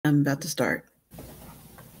I'm about to start.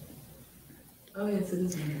 Oh, yes, it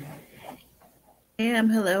is Monday.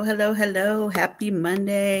 Hello, hello, hello. Happy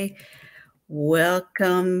Monday.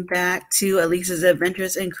 Welcome back to Alisa's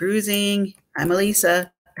Adventures in Cruising. I'm Alisa.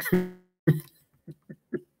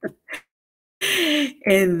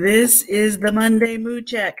 And this is the Monday Mood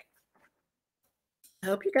Check. I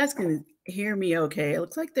hope you guys can hear me okay. It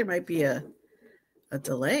looks like there might be a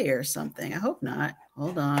delay or something. I hope not.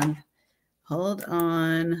 Hold on. Hold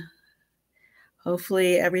on.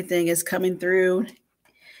 Hopefully everything is coming through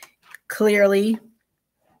clearly.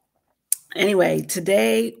 Anyway,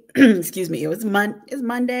 today, excuse me, it's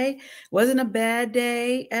Monday. Wasn't a bad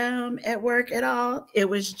day at work at all. It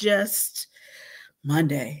was just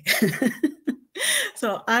Monday.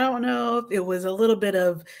 So I don't know if it was a little bit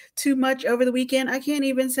of too much over the weekend. I can't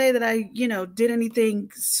even say that I, did anything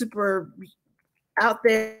super out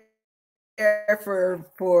there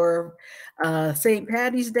for St.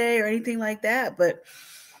 Patty's Day or anything like that. But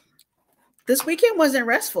this weekend wasn't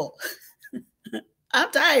restful. I'm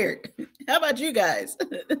tired. How about you guys?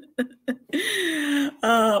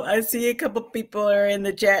 I see a couple people are in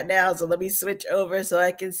the chat now, so let me switch over so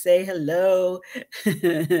I can say hello.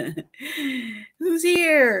 Who's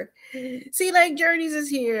here? Sea Lake Journeys is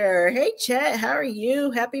here. Hey, Chet, how are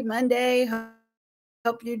you? Happy Monday.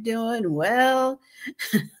 Hope you're doing well.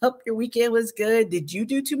 Hope your weekend was good. Did you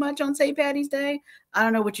do too much on St. Patty's Day? I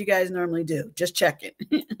don't know what you guys normally do. Just checking.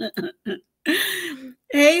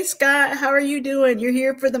 Hey, Scott, how are you doing? You're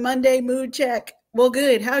here for the Monday mood check. Well,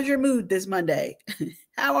 good. How's your mood this Monday?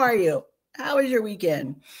 How are you? How was your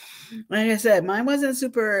weekend? Like I said, mine wasn't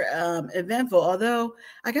super eventful, although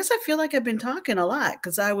I guess I feel like I've been talking a lot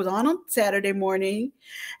because I was on Saturday morning.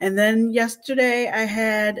 And then yesterday I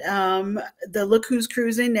had the Look Who's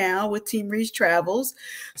Cruising Now with Team Reach Travels.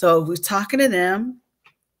 So I was talking to them.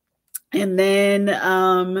 And then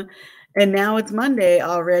and now it's Monday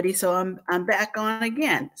already, so I'm back on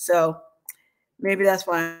again. So maybe that's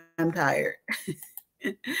why I'm tired.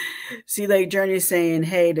 See Lake Journey saying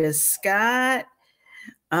hey to Scott.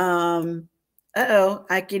 Um uh-oh,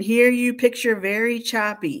 I can hear you picture very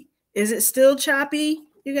choppy. Is it still choppy,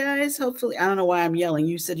 you guys? Hopefully, I don't know why I'm yelling.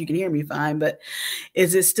 You said you can hear me fine, but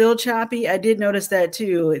is it still choppy? I did notice that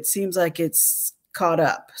too. It seems like it's caught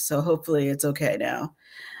up. So hopefully it's okay now.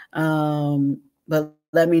 But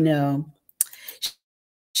let me know.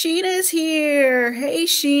 Sheena's here. Hey,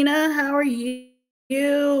 Sheena, how are you?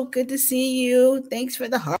 Good to see you. Thanks for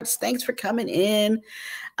the hearts. Thanks for coming in.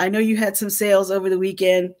 I know you had some sales over the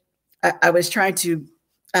weekend. I was trying to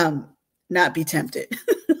um, not be tempted,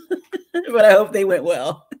 but I hope they went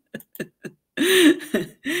well.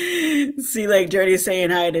 See, like Journey saying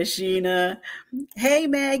hi to Sheena. Hey,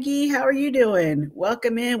 Maggie, how are you doing?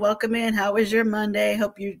 Welcome in, welcome in. How was your Monday?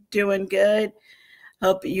 Hope you're doing good.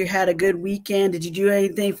 Hope you had a good weekend. Did you do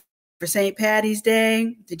anything for St. Patty's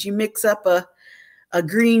Day? Did you mix up a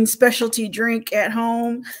green specialty drink at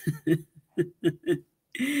home?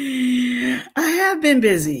 I have been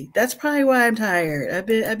busy. That's probably why I'm tired.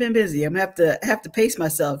 I've been busy. I'm have to pace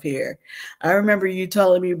myself here. I remember you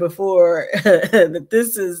telling me before that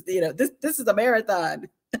this is this is a marathon.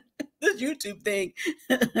 This YouTube thing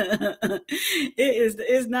it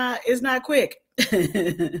is not quick.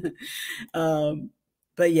 um,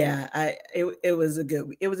 but yeah, it was a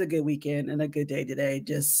good weekend and a good day today.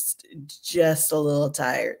 Just a little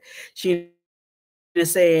tired. Sheena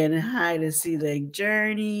saying hi to See Lake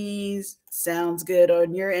Journeys. Sounds good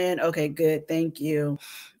on your end. Okay, good. Thank you.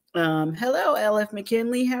 Hello, LF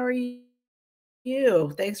McKinley. How are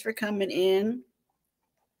you? Thanks for coming in.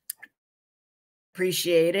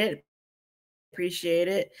 Appreciate it. Appreciate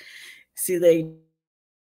it. See Lake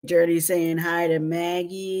Journey saying hi to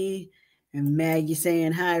Maggie, and Maggie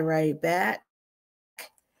saying hi right back.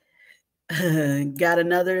 Got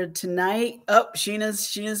another tonight. Oh,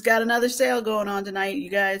 Sheena's got another sale going on tonight, you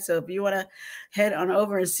guys. So if you want to head on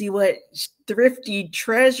over and see what thrifty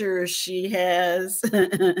treasures she has,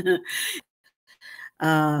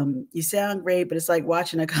 you sound great, but it's like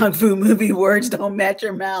watching a kung fu movie. Words don't match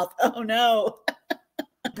your mouth. Oh no.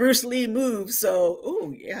 Bruce Lee moves. So,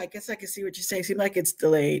 oh yeah, I guess I can see what you're saying. Seems like it's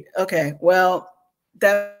delayed. Okay, well,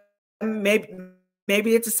 that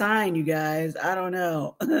maybe it's a sign, you guys. I don't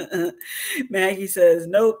know. Maggie says,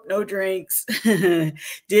 nope, no drinks.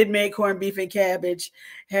 Did make corned beef and cabbage.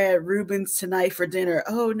 Had Reuben's tonight for dinner.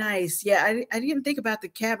 Oh, nice. Yeah, I didn't think about the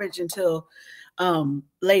cabbage until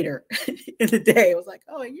later in the day. I was like,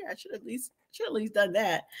 oh yeah, I should at least done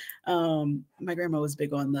that. My grandma was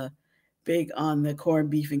big on the corned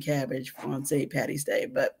beef and cabbage on St. Patty's Day.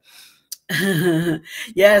 But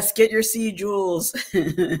Yes, get your sea jewels.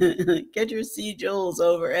 Get your sea jewels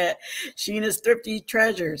over at Sheena's Thrifty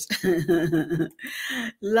Treasures.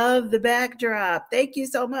 Love the backdrop. Thank you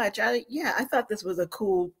so much. I thought this was a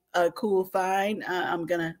cool find. I'm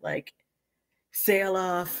gonna like sail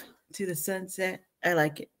off to the sunset. I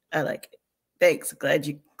like it. I like it. Thanks. Glad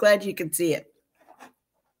you can see it.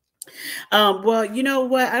 Well, you know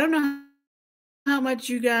what? I don't know how much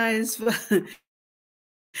you guys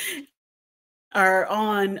are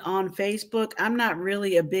on Facebook. I'm not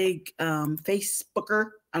really a big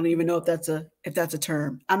Facebooker. I don't even know if that's a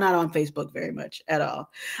term. I'm not on Facebook very much at all.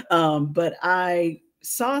 But I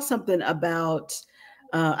saw something about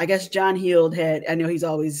I guess John Heald had, I know he's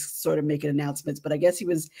always sort of making announcements, but I guess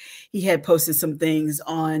he had posted some things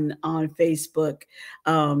on Facebook.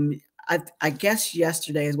 Um I guess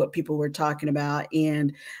yesterday is what people were talking about,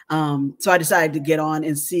 and so I decided to get on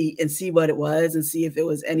and see what it was and see if it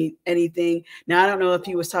was anything. Now I don't know if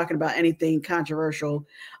he was talking about anything controversial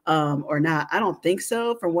or not. I don't think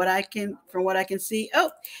so, from what I can see.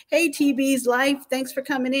 Oh, hey TB's Life, thanks for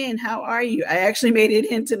coming in. How are you? I actually made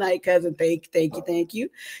it in tonight, cousin. Thank you.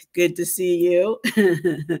 Good to see you.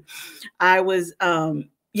 I was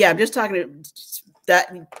yeah, I'm just talking to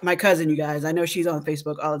that my cousin, you guys. I know she's on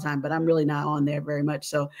Facebook all the time, but I'm really not on there very much.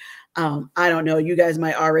 So I don't know. You guys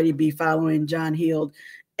might already be following John Heald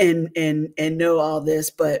and know all this,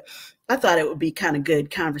 but I thought it would be kind of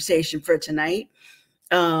good conversation for tonight.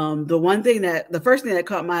 The first thing that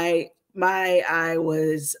caught my eye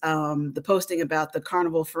was the posting about the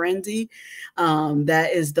Carnival Frenzy.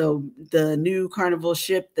 That is the new Carnival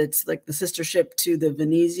ship that's like the sister ship to the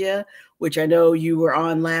Venezia, which I know you were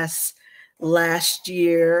on last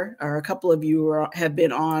year, or a couple of you have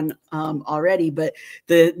been on already. But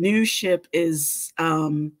the new ship is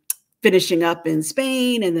finishing up in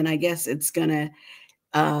Spain, and then I guess it's gonna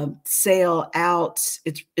sail out.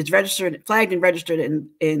 It's registered, flagged and registered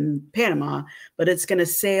in Panama, but it's going to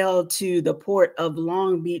sail to the port of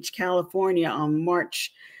Long Beach, California on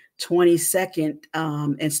March 22nd,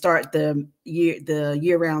 and start the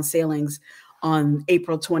year-round sailings on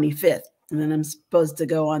April 25th. And then I'm supposed to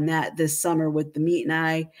go on that this summer with the Meet and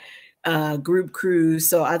I group cruise.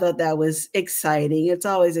 So I thought that was exciting. It's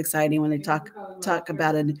always exciting when they talking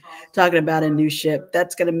about a new ship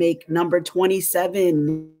that's going to make number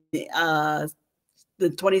 27, the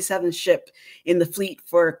 27th ship in the fleet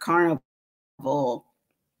for Carnival.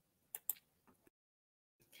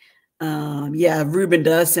 Yeah, Reuben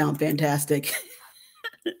does sound fantastic.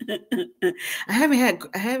 I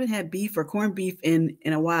haven't had beef or corned beef in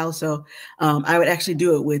a while, so I would actually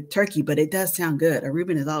do it with turkey, but it does sound good. A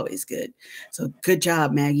Reuben is always good. So good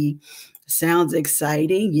job, Maggie. Sounds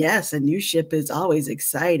exciting. Yes, a new ship is always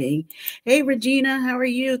exciting. Hey, Regina, how are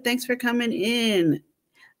you? Thanks for coming in.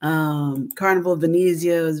 Carnival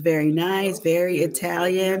Venezia is very nice, very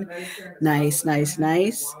Italian. Nice, nice,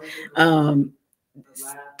 nice. Um,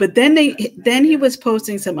 but then he was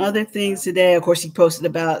posting some other things today. Of course, he posted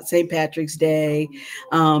about St. Patrick's Day,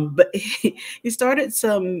 but he started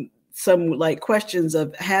some like questions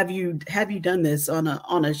of have you done this on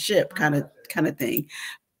a ship kind of thing.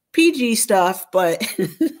 PG stuff, but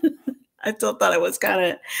I still thought it was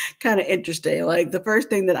kind of interesting. Like the first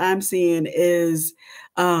thing that I'm seeing is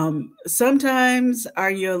sometimes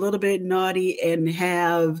are you a little bit naughty and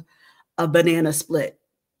have a banana split?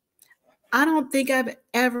 I don't think I've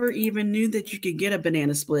ever even knew that you could get a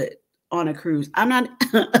banana split on a cruise. I'm not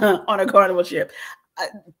on a carnival ship. I,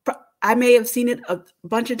 I may have seen it a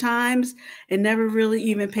bunch of times and never really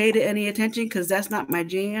even paid it any attention because that's not my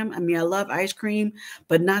jam. I mean, I love ice cream,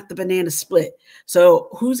 but not the banana split. So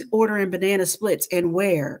who's ordering banana splits and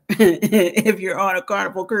where if you're on a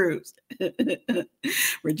carnival cruise?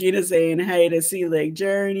 Regina saying, hey to Sea Lake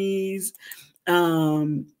Journeys.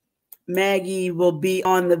 Um, Maggie will be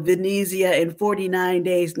on the Venezia in 49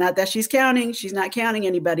 days. Not that she's counting. She's not counting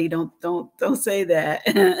anybody. Don't say that.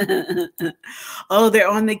 Oh, they're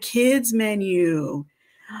on the kids menu.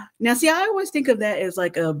 Now, see, I always think of that as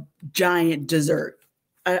like a giant dessert.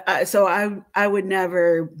 So I would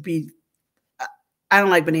never be. I don't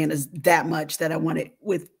like bananas that much that I want it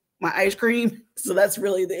with my ice cream. So that's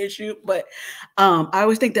really the issue. But I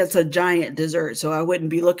always think that's a giant dessert. So I wouldn't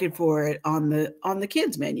be looking for it on the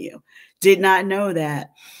kids menu. Did not know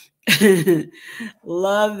that.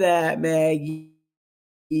 Love that, Maggie.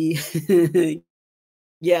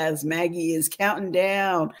 Yes, Maggie is counting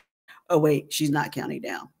down. Oh, wait, she's not counting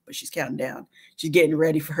down, but she's counting down. She's getting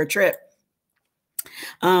ready for her trip.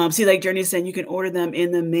 See, like Journey saying, you can order them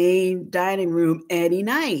in the main dining room any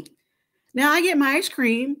night. Now I get my ice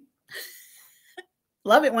cream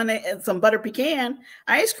Love it when they add some butter pecan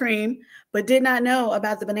ice cream, but did not know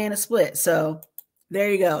about the banana split. So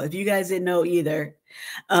there you go. If you guys didn't know either,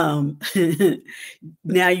 um,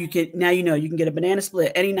 now you know you can get a banana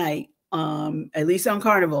split any night, at least on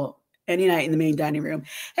Carnival, any night in the main dining room.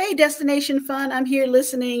 Hey, Destination Fun, I'm here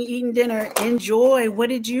listening, eating dinner. Enjoy. What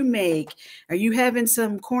did you make? Are you having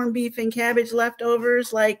some corned beef and cabbage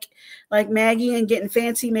leftovers like Maggie and getting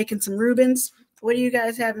fancy making some Reubens? What are you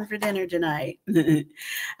guys having for dinner tonight?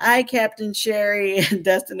 Hi, Captain Sherry,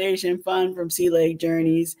 Destination Fun from Sea Lake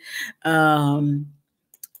Journeys. Um,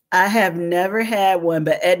 I have never had one,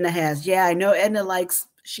 but Edna has. Yeah, I know Edna likes,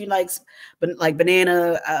 she likes like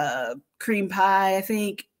banana cream pie, I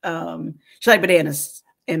think. She like bananas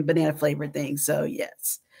and banana flavored things. So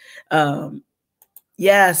yes. Um,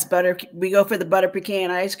 yes, butter, we go for the butter pecan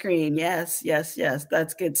ice cream. Yes, yes, yes.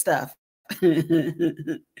 That's good stuff.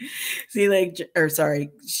 Sea Lake, or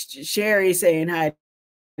sorry, Sherry saying hi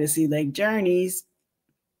to Sea Lake Journeys.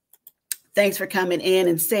 Thanks for coming in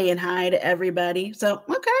and saying hi to everybody. So,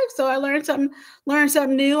 okay, so I learned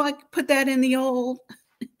something new. I put that in the old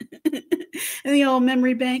in the old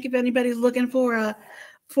memory bank. If anybody's looking for a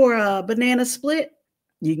banana split,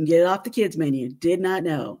 you can get it off the kids menu. Did not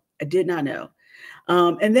know. I did not know.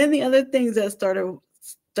 And then the other things that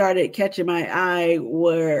started catching my eye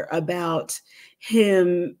were about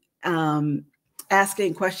him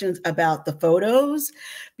asking questions about the photos,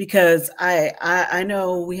 because I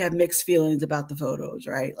know we have mixed feelings about the photos,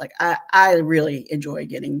 right? Like I really enjoy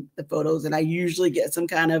getting the photos, and I usually get some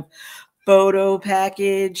kind of photo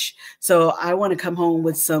package. So I want to come home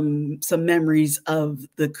with some memories of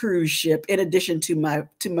the cruise ship in addition to my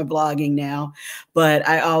blogging now. But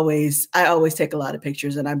I always take a lot of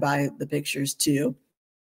pictures, and I buy the pictures too.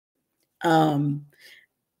 Um,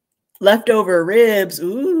 Leftover ribs.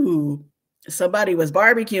 Ooh, somebody was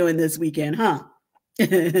barbecuing this weekend, huh?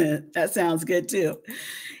 That sounds good too.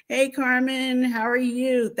 Hey, Carmen, how are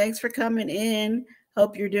you? Thanks for coming in.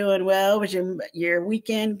 Hope you're doing well. Was your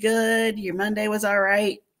weekend good? Your Monday was all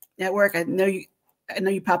right at work? I know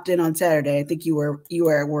you popped in on Saturday. I think you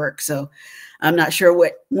were at work, so I'm not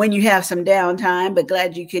sure when you have some downtime, but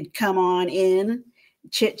glad you could come on in,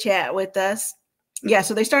 chit chat with us. Yeah,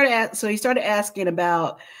 so he started asking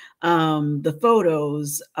about the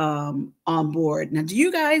photos on board. Now, do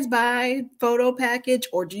you guys buy photo package,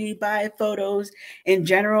 or do you buy photos in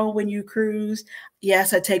general when you cruise?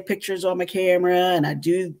 Yes, I take pictures on my camera, and I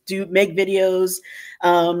do make videos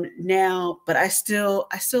now, but I still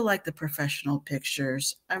like the professional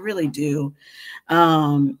pictures. I really do.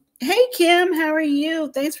 Hey, Kim, how are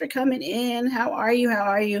you? Thanks for coming in. How are you? How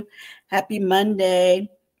are you? Happy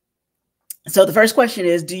Monday. So the first question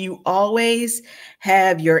is, do you always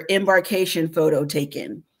have your embarkation photo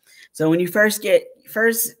taken? So when you first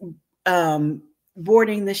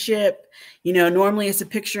boarding the ship, normally it's a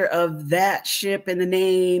picture of that ship and the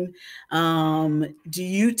name. Do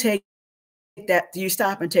you take that? Do you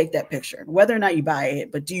stop and take that picture? Whether or not you buy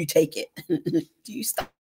it, but do you take it? Do you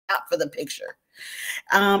stop for the picture?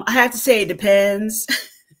 I have to say it depends.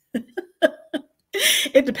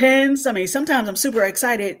 It depends. I mean, sometimes I'm super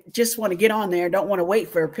excited, just want to get on there, don't want to wait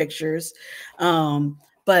for pictures.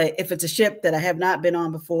 But if it's a ship that I have not been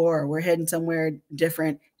on before, or we're heading somewhere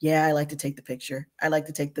different, yeah, I like to take the picture. I like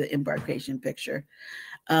to take the embarkation picture.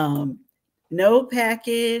 No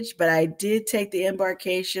package, but I did take the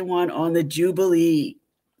embarkation one on the Jubilee.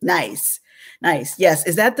 Nice. Nice. Yes.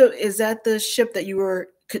 Is that the ship that you were?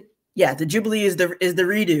 Yeah, the Jubilee is the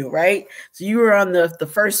redo, right? So you were on the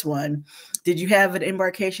first one. Did you have an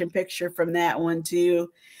embarkation picture from that one too?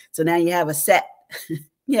 So now you have a set.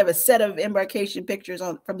 You have a set of embarkation pictures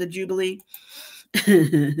from the Jubilee.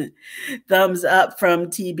 Thumbs up from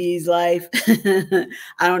TB's life.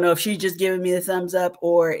 I don't know if she's just giving me a thumbs up,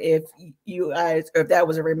 or if you guys, or if that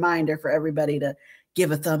was a reminder for everybody to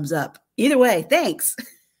give a thumbs up. Either way, thanks.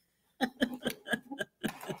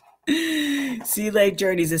 Sea Lake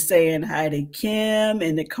Journeys is saying hi to Kim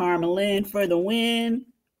and to Carmelyn for the win.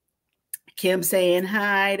 Kim saying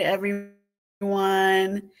hi to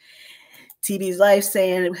everyone. TB's life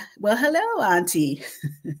saying, well, hello, Auntie.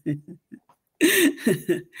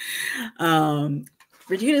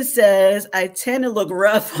 Regina says, I tend to look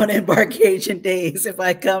rough on embarkation days if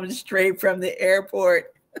I come straight from the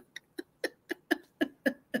airport.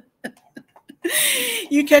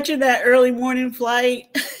 You catching that early morning flight?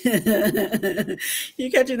 You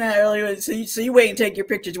catching that early one, so you wait and take your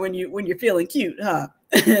pictures when you're feeling cute, huh?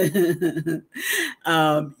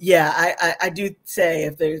 Yeah, I do say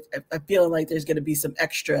if I'm feeling like there's going to be some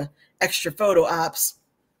extra photo ops,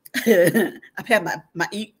 I've had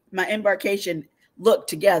my embarkation look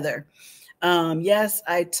together. Yes,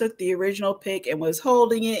 I took the original pic and was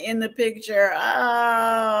holding it in the picture.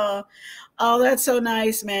 Oh, that's so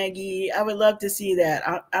nice, Maggie. I would love to see that.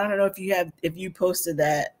 I don't know if you posted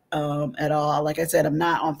that at all. Like I said, I'm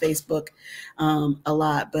not on Facebook a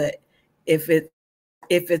lot, but if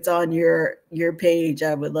it's on your page,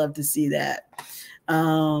 I would love to see that.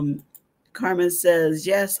 Um, Carmen says,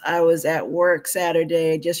 yes, I was at work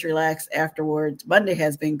Saturday, just relaxed afterwards. Monday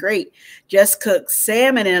has been great. Just cooked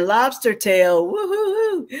salmon and lobster tail.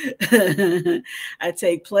 Woohoo! I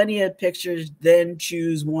take plenty of pictures, then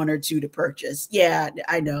choose one or two to purchase. Yeah,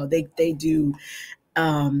 I know. They do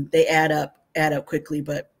they add up quickly,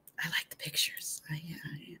 but I like the pictures. I'm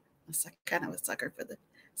kind of a sucker for the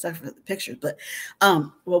pictures. But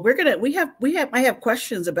well, I have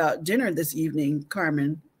questions about dinner this evening,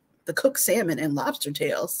 Carmen. The cooked salmon and lobster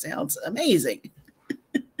tail sounds amazing.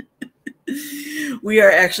 We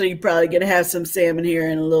are actually probably going to have some salmon here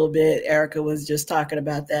in a little bit. Erica was just talking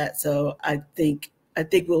about that, so I think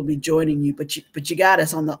we'll be joining you. But you got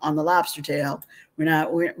us on the lobster tail. We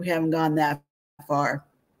haven't gone that far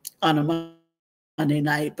on a Monday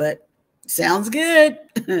night, but sounds good.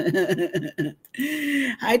 Hi,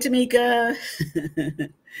 Tamika,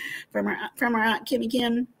 from our aunt Kimmy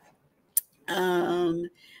Kim. Um,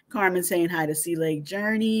 Carmen saying hi to Sea Lake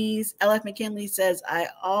Journeys. LF McKinley says, I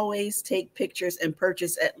always take pictures and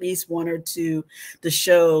purchase at least one or two to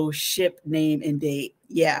show ship name and date.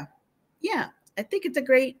 Yeah. Yeah. I think it's a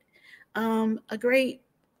great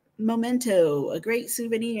memento, a great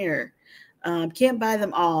souvenir. Can't buy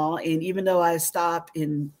them all. And even though I stop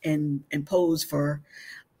and pose for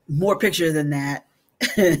more pictures than that,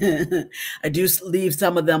 I do leave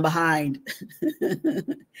some of them behind.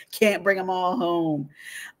 Can't bring them all home.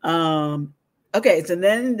 Okay, so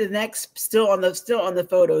then the next, still on the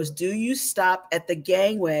photos. Do you stop at the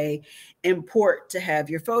gangway in port to have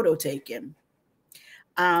your photo taken?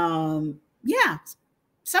 Yeah,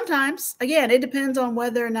 sometimes. Again, it depends on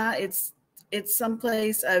whether or not it's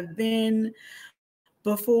someplace I've been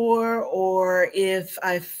before, or if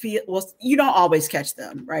I feel, well, you don't always catch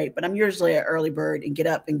them, right? But I'm usually an early bird and get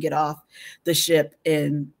up and get off the ship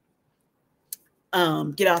and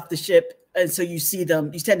and so you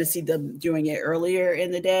tend to see them doing it earlier in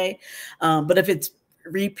the day. But if it's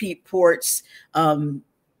repeat ports, then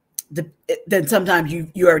sometimes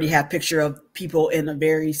you already have picture of people in a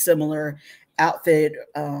very similar outfit,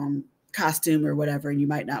 costume or whatever, and you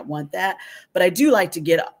might not want that. But I do like to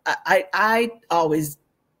get. I always.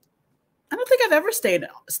 I don't think I've ever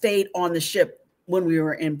stayed on the ship when we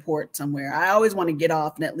were in port somewhere. I always want to get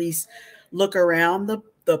off and at least look around the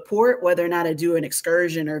port, whether or not I do an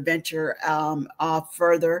excursion or venture off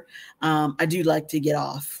further. I do like to get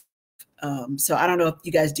off. So I don't know if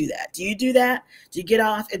you guys do that. Do you do that? Do you get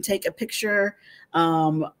off and take a picture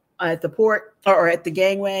at the port or at the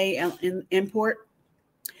gangway in port?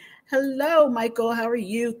 Hello, Michael. How are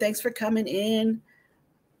you? Thanks for coming in.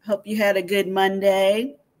 Hope you had a good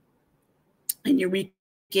Monday and your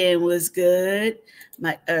weekend was good.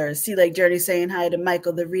 Sea Lake Journey saying hi to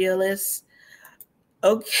Michael the Realist.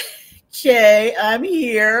 Okay, I'm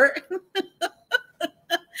here.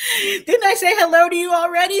 Didn't I say hello to you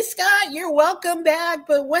already, Scott? You're welcome back,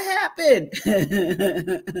 but what happened?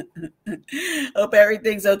 Hope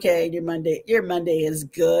everything's okay. Your Monday is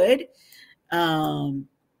good.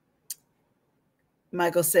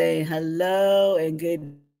 Michael saying hello and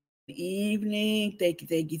good evening. Thank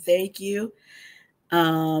you.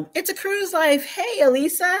 It's a cruise life. Hey,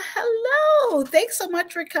 Alisa. Hello. Thanks so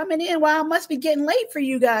much for coming in. Wow, it must be getting late for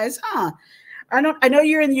you guys, huh? I know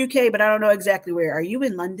you're in the UK, but I don't know exactly where. Are you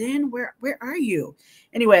in London? Where are you?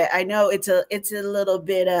 Anyway, I know it's a little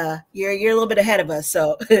bit you're a little bit ahead of us,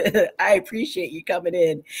 so I appreciate you coming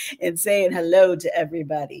in and saying hello to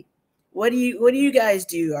everybody. What do you guys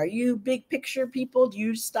do? Are you big picture people? Do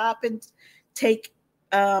you stop and take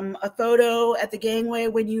a photo at the gangway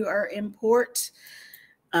when you are in port?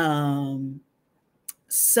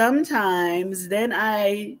 Sometimes then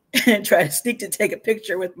I try to sneak to take a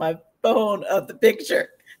picture with my phone of the picture.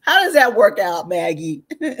 How does that work out, Maggie?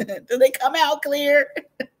 Do they come out clear?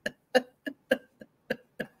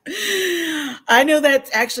 I know that's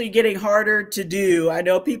actually getting harder to do. I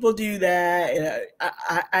know people do that. And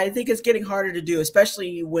I think it's getting harder to do,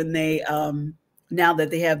 especially when they now that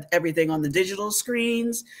they have everything on the digital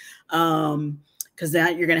screens, because now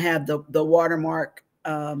you're going to have the watermark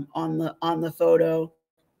on the photo.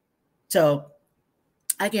 So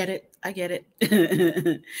I get it.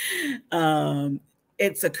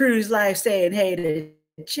 It's a cruise life saying hey to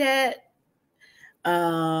Chet.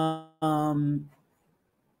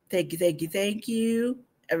 Thank you.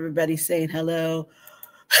 Everybody saying hello.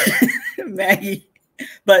 Maggie,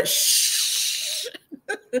 but shh.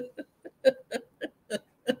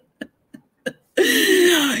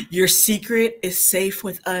 Your secret is safe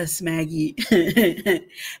with us, Maggie.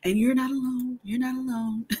 And you're not alone. You're not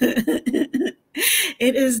alone.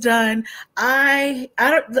 It is done. I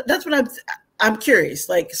don't that's what I'm curious.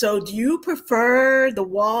 Like, so do you prefer the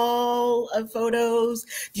wall of photos?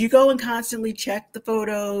 Do you go and constantly check the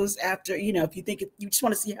photos after, if you think you just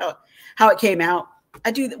want to see how it came out?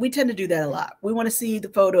 I do. We tend to do that a lot. We want to see the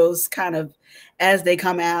photos kind of as they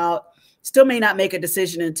come out. Still may not make a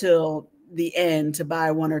decision until the end to buy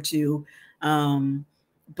one or two.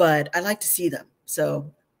 But I like to see them. So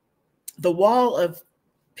the wall of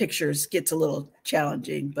pictures gets a little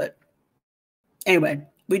challenging, but anyway,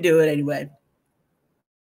 we do it anyway.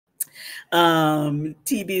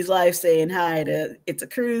 TB's Life saying hi to It's a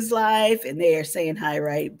Cruise Life, and they are saying hi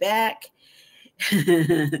right back.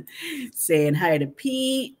 Saying hi to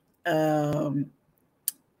Pete. Hello,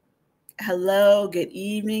 good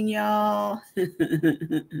evening, y'all.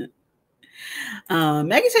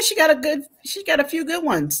 Maggie says she got a few good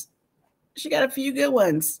ones. She got a few good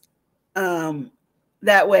ones.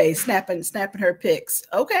 That way, snapping her pics.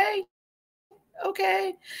 Okay.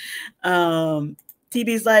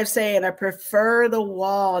 TB's Life saying, I prefer the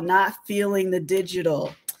wall, not feeling the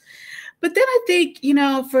digital. But then I think,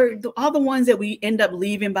 for all the ones that we end up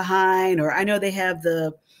leaving behind, or I know they have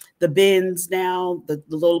the bins now, the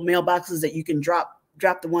little mailboxes that you can drop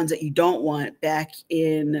the ones that you don't want back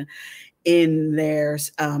in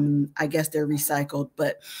theirs. I guess they're recycled,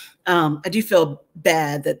 but I do feel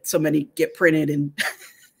bad that so many get printed and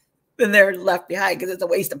then they're left behind because it's a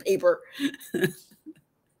waste of paper.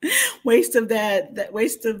 Waste of that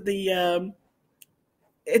waste of the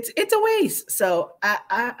it's a waste. So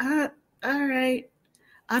I all right.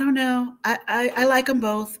 I don't know. I like them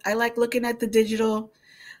both. I like looking at the digital,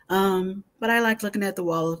 but I like looking at the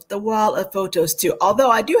wall of photos too. Although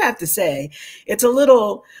I do have to say, it's a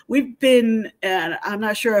little. We've been, and I'm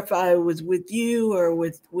not sure if I was with you or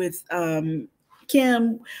with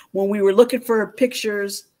Kim when we were looking for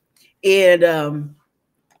pictures, and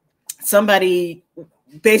somebody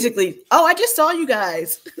basically, oh, I just saw you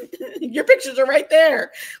guys. Your pictures are right there.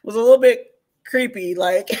 It was a little bit creepy.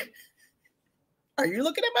 Like, are you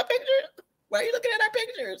looking at my pictures? Why are you looking at our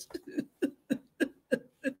pictures?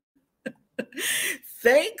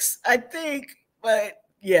 Thanks, I think. But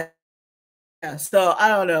yeah. So I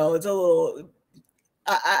don't know. It's a little.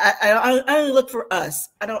 I only look for us.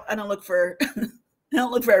 I don't look for. I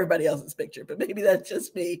don't look for everybody else's picture. But maybe that's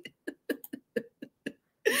just me.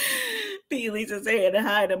 P. Lisa saying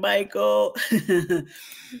hi to Michael. The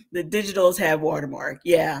digitals have watermark.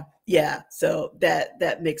 Yeah. So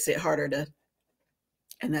that makes it harder to,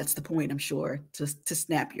 and that's the point, I'm sure, to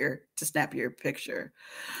snap your picture.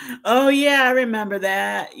 Oh yeah, I remember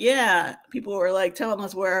that. Yeah, people were like telling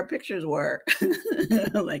us where our pictures were.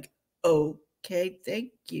 I'm like, okay,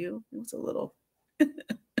 thank you. It was a little.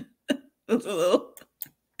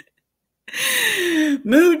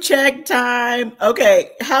 Mood check time.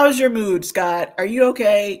 Okay, how's your mood, Scott? Are you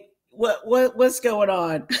okay? What's going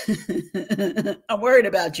on? I'm worried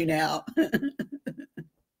about you now.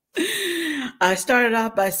 I started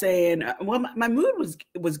off by saying, well, my mood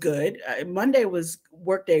was good. Monday was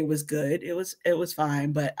workday was good. It was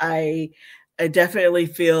fine, but it definitely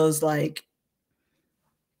feels like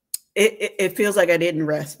it feels like I didn't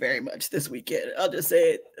rest very much this weekend. I'll just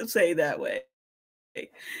say it that way.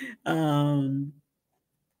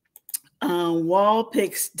 Wall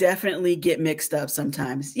pics definitely get mixed up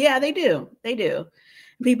sometimes. Yeah, they do.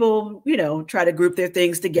 People, try to group their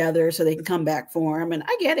things together so they can come back for them, and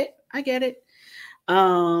I get it.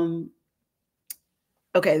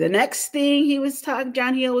 Okay, the next thing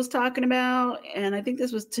John Hill was talking about, and I think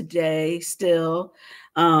this was today still.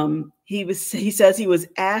 He says he was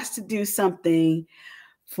asked to do something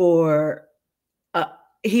for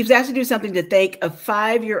he was asked to do something to thank a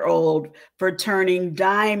 5-year-old for turning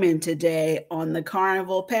diamond today on the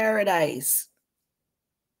Carnival Paradise.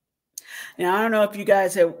 Now, I don't know if you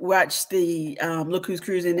guys have watched the Look Who's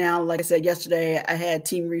Cruising Now. Like I said yesterday, I had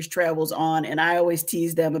Team Reach Travels on, and I always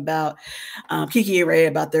tease them about Kiki and Ray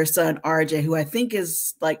about their son, RJ, who I think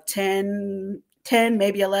is like 10,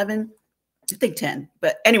 maybe 11. I think 10.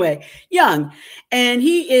 But anyway, young. And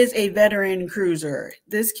he is a veteran cruiser.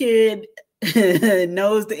 This kid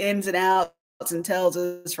knows the ins and outs and tells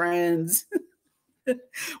his friends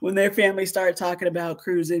when their family start talking about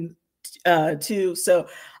cruising too. So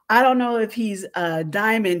I don't know if he's a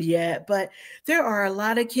diamond yet, but there are a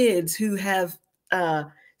lot of kids who have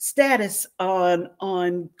status on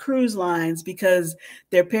cruise lines because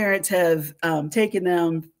their parents have taken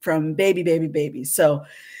them from babies. So,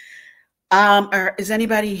 is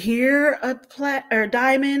anybody here a plat or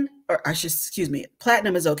diamond? Or I should excuse me,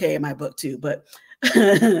 platinum is okay in my book too, but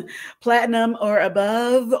platinum or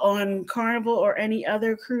above on Carnival or any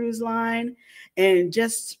other cruise line. And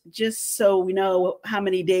just so we know how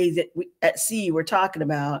many days at sea we're talking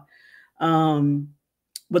about.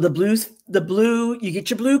 With the blue, you get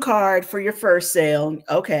your blue card for your first sail.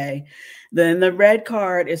 Okay. Then the red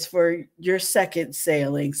card is for your second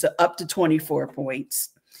sailing. So up to 24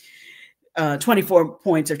 points. 24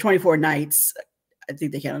 points or 24 nights. I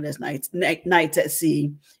think they count it as nights at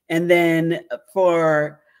sea. And then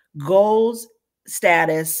for gold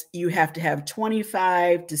status, you have to have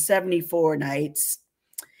 25 to 74 nights.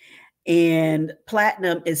 And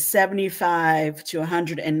platinum is 75 to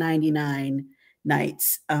 199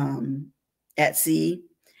 nights at sea.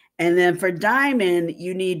 And then for diamond,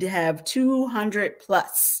 you need to have 200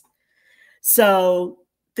 plus. So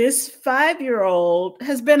this 5-year-old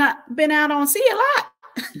has been out on sea a lot.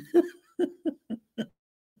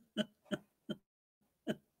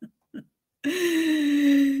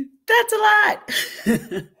 That's a lot.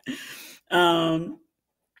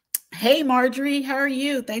 Hey, Marjorie, how are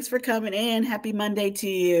you? Thanks for coming in. Happy Monday to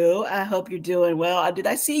you. I hope you're doing well. Did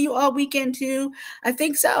I see you all weekend too? I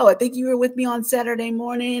think so. I think you were with me on Saturday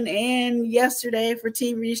morning and yesterday for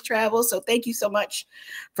Team Reach Travel. So thank you so much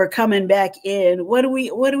for coming back in. What do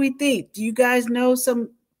we think? Do you guys know some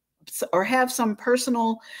or have some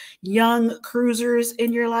personal young cruisers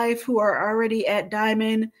in your life who are already at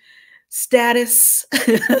Diamond status?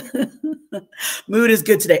 Mood is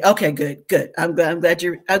good today. Okay, good. I'm glad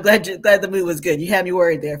the mood was good. You had me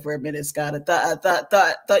worried there for a minute, Scott. I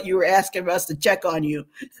thought you were asking us to check on you.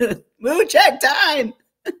 Mood check time.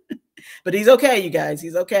 But he's okay, you guys.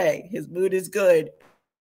 He's okay. His mood is good.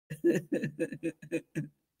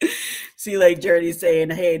 See, like Journey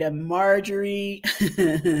saying hey to Marjorie.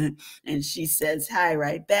 And she says hi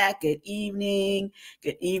right back. Good evening.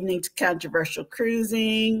 Good evening to Controversial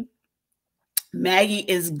Cruising. Maggie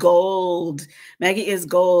is gold. Maggie is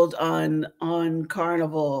gold on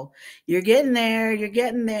Carnival. You're getting there. You're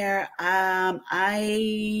getting there.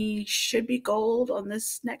 I should be gold on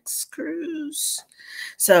this next cruise.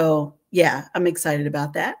 So yeah, I'm excited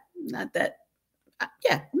about that. Not that.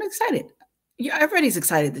 Yeah, I'm excited. Yeah, everybody's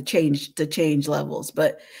excited to change levels,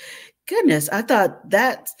 but goodness, I thought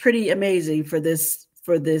that's pretty amazing for this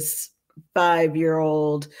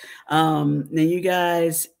 5-year-old. Now you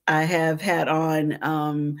guys, I have had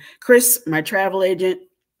on Chris, my travel agent,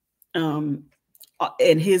 and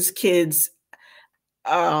his kids.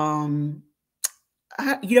 You know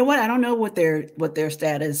what? I don't know what their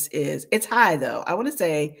status is. It's high though. I want to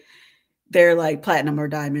say they're like platinum or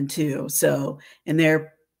diamond too. So, and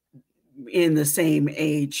they're in the same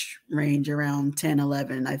age range around 10,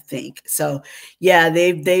 11, I think. So yeah,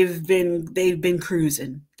 they've been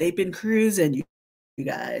cruising. They've been cruising, you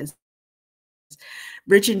guys.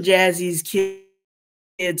 Rich and Jazzy's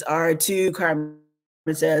kids are too. Carmen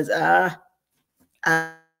says, I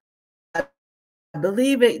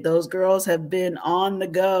believe it. Those girls have been on the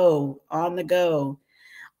go, on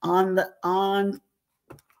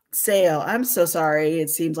sale. I'm so sorry. It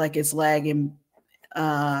seems like it's lagging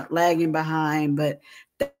behind, but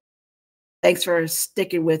thanks for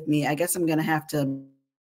sticking with me. I guess I'm going to have to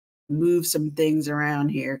move some things around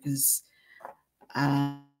here because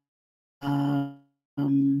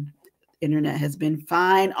internet has been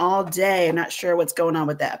fine all day. I'm not sure what's going on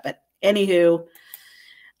with that, but anywho,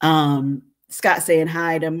 Scott saying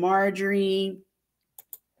hi to Marjorie.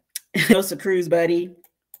 It's a cruise buddy.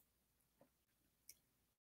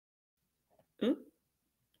 Ooh.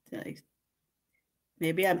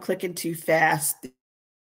 Maybe I'm clicking too fast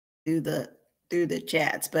through the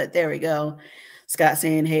chats, but there we go. Scott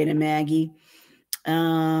saying hey to Maggie.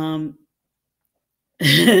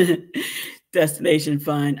 Destination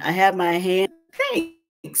fun. I have my hand.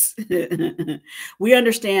 Thanks. We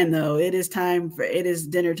understand though. It is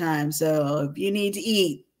dinner time. So if you need to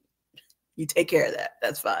eat, you take care of that.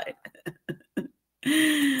 That's fine.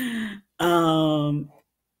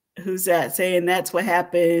 Who's that saying that's what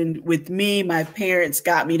happened with me? My parents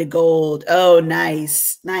got me to gold. Oh,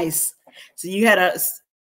 nice. So you had a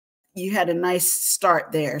nice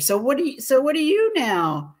start there. So what are you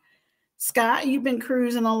now? Scott, you've been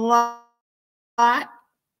cruising a lot. Are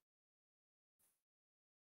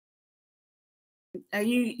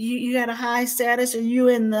you had a high status? Are you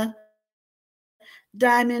in the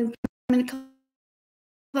diamond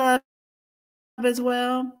club as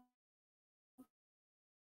well?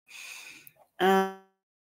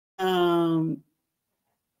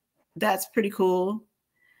 That's pretty cool.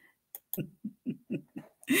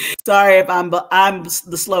 Sorry if I'm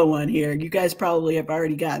the slow one here. You guys probably have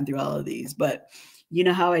already gotten through all of these, but you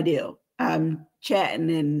know how I do. I'm chatting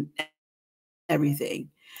and everything.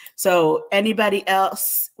 So anybody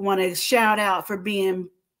else want to shout out for being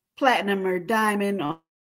platinum or diamond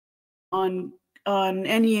on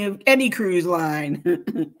any cruise line?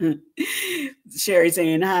 Sherry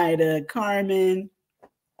saying hi to Carmen,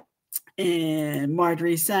 and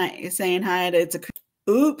Marjorie saying hi to it's a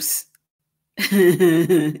oops.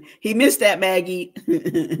 He missed that, Maggie.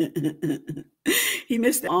 He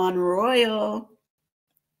missed on Royal.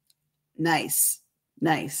 Nice.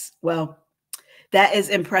 Well, that is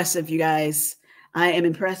impressive, you guys. I am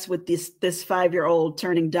impressed with this 5-year-old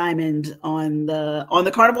turning diamond on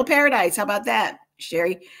the Carnival Paradise. How about that,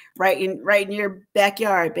 Sherry? Right in your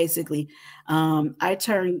backyard, basically. I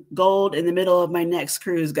turned gold in the middle of my next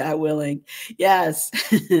cruise, God willing. Yes,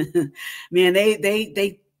 man.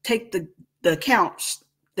 They take the counts.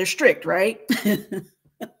 They're strict, right?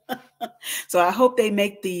 So I hope they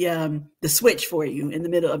make the switch for you in the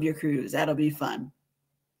middle of your cruise. That'll be fun.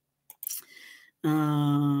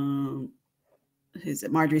 Who's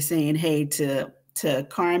it? Marjorie saying hey to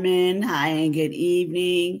Carmen. Hi and good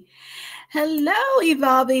evening. Hello,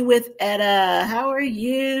 Evolving with Etta. How are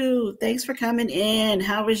you? Thanks for coming in.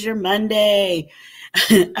 How was your Monday?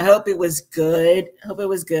 I hope it was good.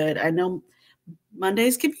 I know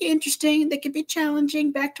Mondays can be interesting. They can be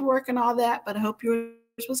challenging, back to work and all that, but I hope yours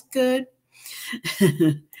was good.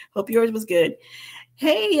 Hope yours was good.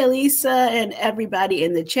 Hey, Alisa and everybody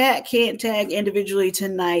in the chat. Can't tag individually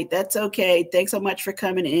tonight. That's okay. Thanks so much for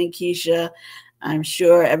coming in, Keisha. I'm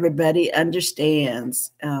sure everybody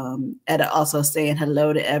understands. Etta also saying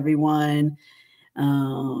hello to everyone.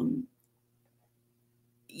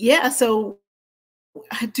 Yeah, so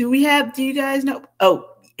do you guys know?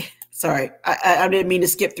 Oh, sorry. I didn't mean to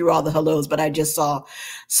skip through all the hellos, but I just saw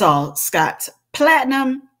Scott's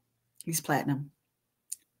platinum. He's platinum.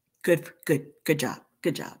 Good job.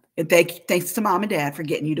 And thanks to mom and dad for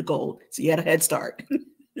getting you to gold. So you had a head start.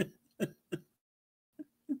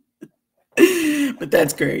 But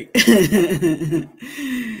that's great.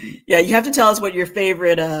 Yeah, you have to tell us what your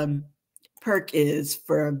favorite perk is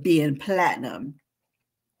for being platinum.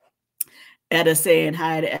 Etta saying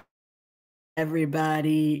hi to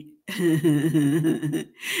everybody.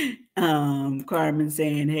 Carmen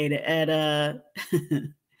saying hey to Etta.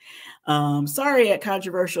 Sorry at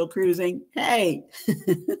controversial cruising. Hey,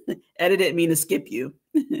 Etta didn't mean to skip you.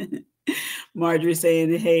 Marjorie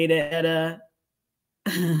saying hey to Etta.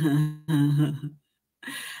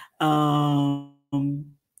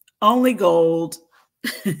 Only gold.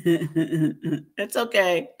 It's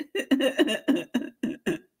okay.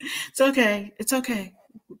 It's okay.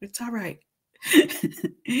 It's all right.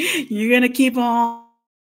 You're gonna keep on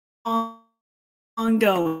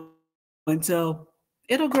going. So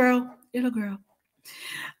it'll grow.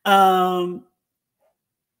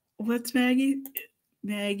 What's Maggie?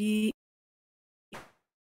 Maggie,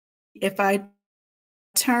 if I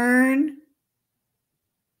turn,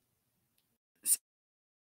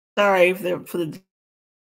 sorry for the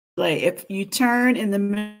delay. If you turn in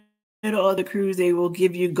the middle of the cruise, they will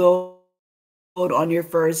give you gold on your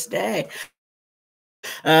first day.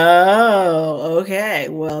 Oh, okay.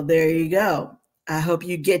 Well, there you go. I hope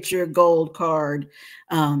you get your gold card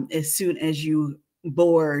as soon as you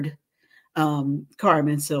board,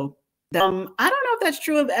 Carmen. So I don't know if that's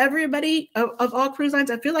true of everybody of all cruise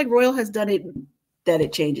lines. I feel like Royal has done it that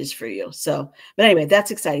it changes for you. So, but anyway,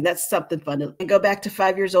 that's exciting. That's something fun to go back to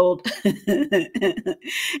 5 years old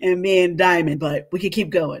and me and Diamond, but we can keep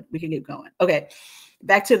going. Okay.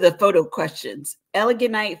 Back to the photo questions.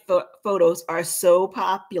 Elegant night photos are so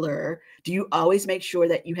popular. Do you always make sure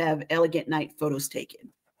that you have elegant night photos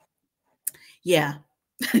taken? Yeah.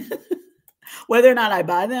 Whether or not I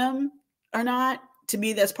buy them or not, to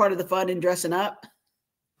me, that's part of the fun in dressing up.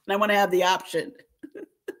 And I want to have the option.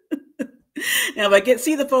 Now, if I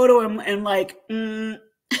see the photo and like, that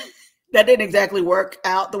didn't exactly work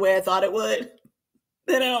out the way I thought it would,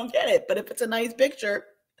 then I don't get it. But if it's a nice picture,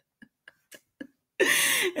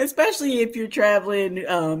 especially if you're traveling,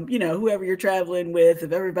 whoever you're traveling with,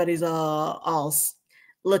 if everybody's all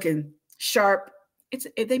looking sharp,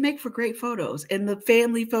 they make for great photos. And the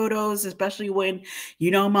family photos, especially when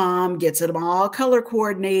mom gets them all color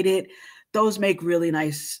coordinated, those make really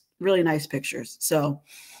nice pictures. So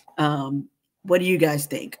what do you guys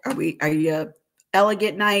think? Are you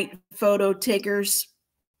elegant night photo takers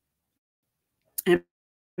and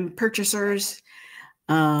purchasers?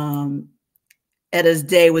 Etta's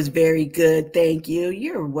day was very good. Thank you.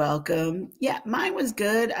 You're welcome. Yeah, mine was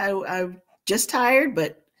good. I'm just tired,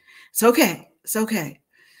 but it's okay. It's okay.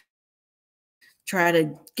 Try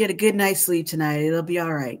to get a good night's sleep tonight. It'll be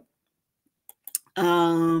all right.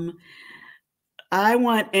 Um, I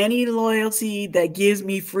want any loyalty that gives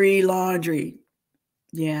me free laundry.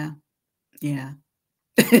 Yeah. Yeah.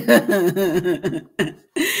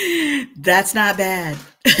 That's not bad.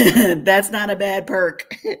 That's not a bad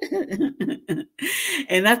perk.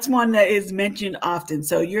 And that's one that is mentioned often.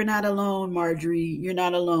 So you're not alone, Marjorie. You're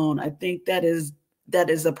not alone. I think that is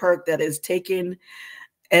a perk that is taken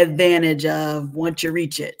advantage of once you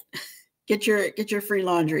reach it. Get your free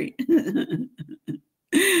laundry.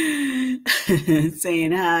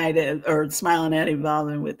 Saying hi to, or smiling at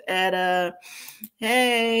evolving with Etta.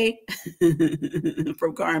 Hey,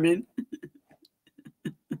 from Carmen.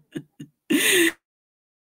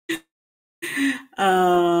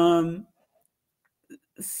 Um,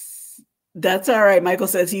 that's all right. Michael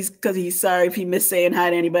says he's sorry if he missed saying hi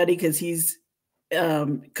to anybody because he's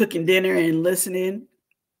cooking dinner and listening.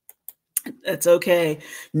 That's okay.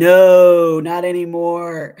 No, not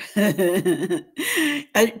anymore. Do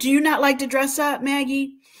you not like to dress up,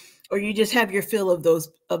 Maggie? Or you just have your fill of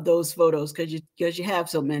those photos because you have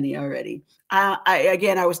so many already. I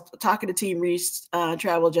was talking to Team Reese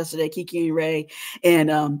Travel yesterday, Kiki and Ray,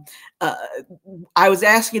 and I was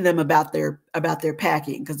asking them about their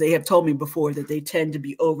packing because they have told me before that they tend to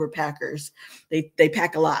be overpackers. They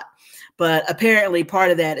pack a lot, but apparently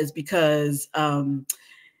part of that is because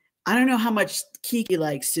I don't know how much Kiki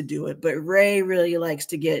likes to do it, but Ray really likes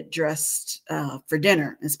to get dressed for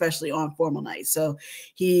dinner, especially on formal nights. So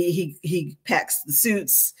he packs the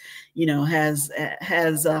suits, has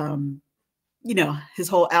his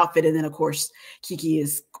whole outfit, and then of course Kiki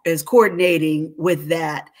is coordinating with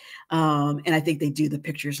that, and I think they do the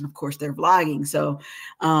pictures, and of course they're vlogging. So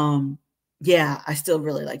yeah, I still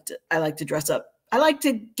really like to dress up. I like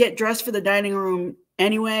to get dressed for the dining room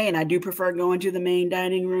anyway, and I do prefer going to the main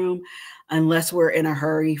dining room unless we're in a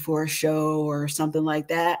hurry for a show or something like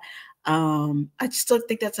that. I still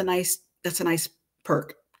think that's a nice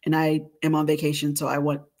perk, and I am on vacation, so I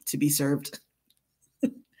want to be served.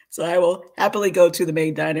 So I will happily go to the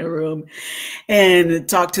main dining room and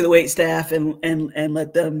talk to the wait staff and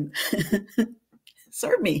let them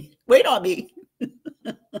serve me, wait on me.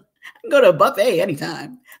 I can go to a buffet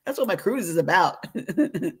anytime. That's what my cruise is about.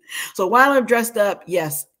 So while I'm dressed up,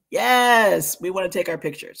 yes, we want to take our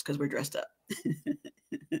pictures because we're dressed up.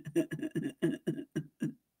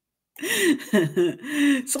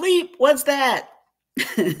 Sleep, what's that?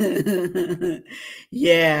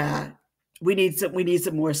 Yeah, we need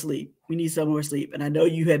some more sleep. We need some more sleep. And I know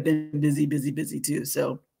you have been busy too.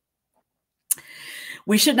 So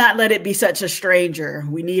we should not let it be such a stranger.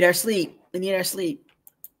 We need our sleep.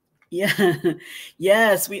 Yeah.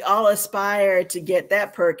 Yes, we all aspire to get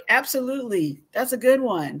that perk. Absolutely. That's a good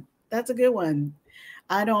one.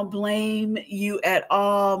 I don't blame you at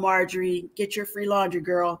all, Marjorie. Get your free laundry,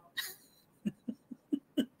 girl.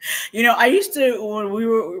 I used to,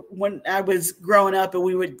 when I was growing up and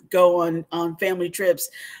we would go on family trips,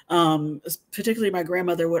 particularly my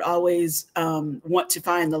grandmother would always want to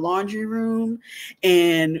find the laundry room,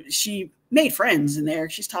 and she made friends in there.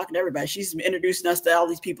 She's talking to everybody. She's introducing us to all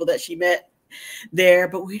these people that she met there,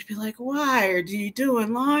 but we'd be like, why are you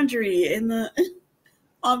doing laundry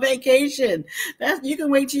on vacation? You can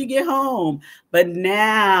wait till you get home. But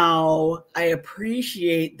now I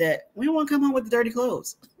appreciate that we don't want to come home with the dirty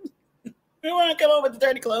clothes. We don't want to come home with the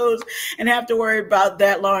dirty clothes and have to worry about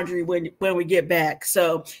that laundry when we get back.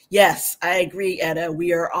 So yes, I agree, Etta.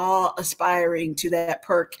 We are all aspiring to that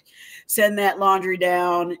perk. Send that laundry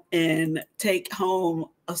down and take home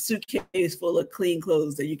a suitcase full of clean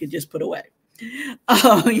clothes that you can just put away.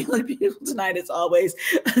 Oh, you look beautiful tonight as always.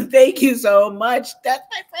 Thank you so much. That's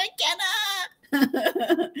my friend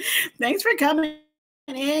Kenna. Thanks for coming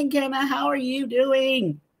in, Kenna. How are you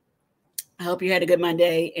doing? I hope you had a good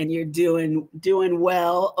Monday and you're doing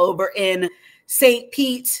well over in St.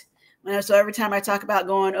 Pete. So every time I talk about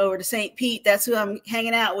going over to St. Pete, that's who I'm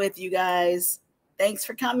hanging out with, you guys. Thanks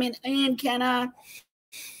for coming in, Kenna.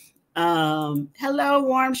 Hello,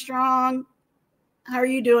 Warmstrong. How are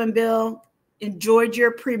you doing, Bill? Enjoyed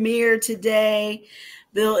your premiere today.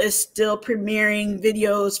 Bill is still premiering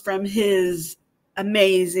videos from his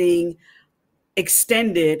amazing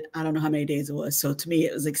extended, I don't know how many days it was, so to me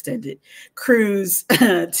it was extended, cruise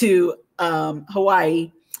to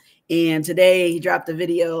Hawaii. And today he dropped a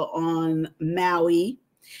video on Maui,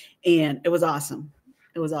 and it was awesome.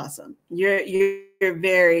 You're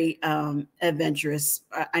very adventurous.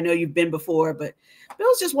 I know you've been before, but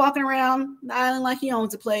Bill's just walking around the island like he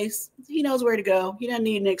owns the place. He knows where to go. He doesn't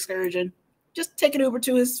need an excursion. Just take an Uber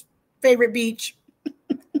to his favorite beach.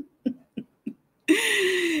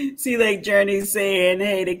 Sea Lake Journey saying,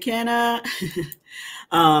 hey to Kenna.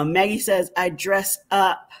 Maggie says, I dress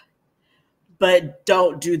up, but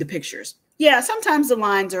don't do the pictures. Yeah, sometimes the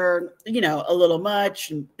lines are, a little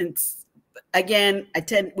much. And again,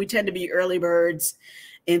 we tend to be early birds.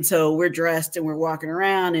 And so we're dressed and we're walking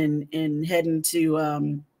around and heading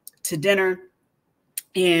to dinner.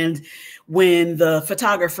 And when the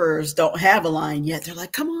photographers don't have a line yet, they're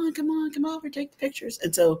like, come over, take the pictures.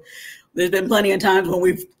 And so there's been plenty of times when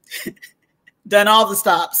we've done all the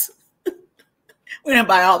stops. We didn't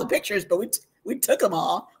buy all the pictures, but we took them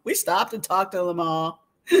all. We stopped and talked to them all.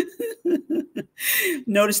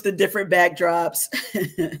 Notice the different backdrops.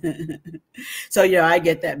 So yeah, I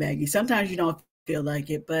get that, Maggie. Sometimes you don't feel like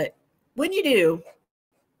it, but when you do,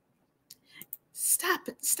 stop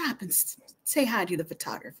and say hi to the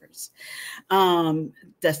photographers.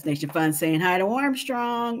 Destination Fun saying hi to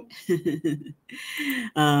Armstrong.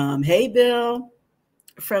 Hey, Bill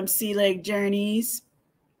from Sea Lake Journeys.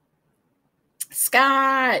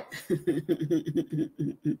 Scott.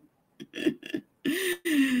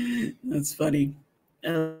 That's funny.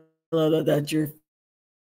 I love that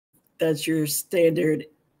that's your standard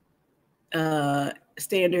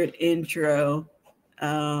intro.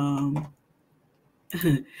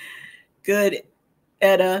 Good,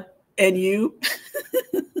 Etta, and you.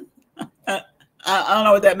 I don't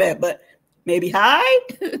know what that meant, but maybe hi.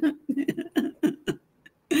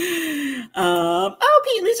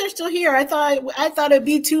 Pete and Lisa are still here. I thought it'd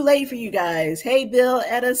be too late for you guys. Hey, Bill,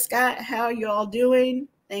 Etta, Scott, how you all doing?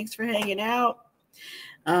 Thanks for hanging out.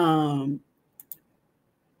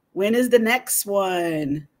 When is the next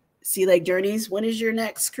one? Sea Lake Journeys, when is your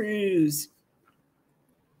next cruise?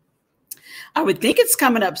 I would think it's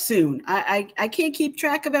coming up soon. I can't keep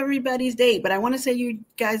track of everybody's date, but I want to say you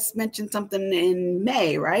guys mentioned something in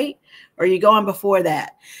May, right? Or are you going before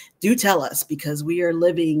that? Do tell us, because we are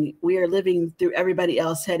living through everybody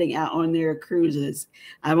else heading out on their cruises.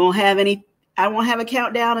 I won't have a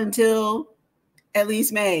countdown until at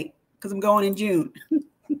least May, because I'm going in June.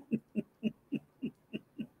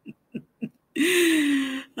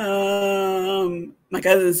 My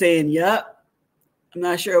cousin's saying, yep. I'm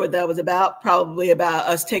not sure what that was about. Probably about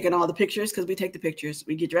us taking all the pictures, because we take the pictures.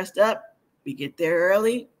 We get dressed up, we get there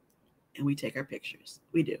early, and we take our pictures.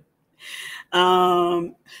 We do.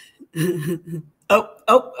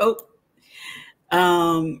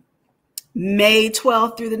 May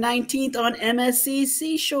 12th through the 19th on MSC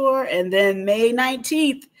Seashore, and then May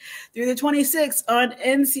 19th through the 26th on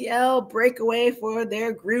NCL Breakaway for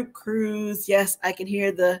their group cruise. Yes, I can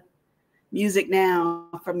hear the music now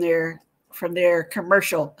from their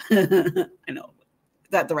commercial. I know,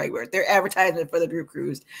 not the right word. Their advertisement for the group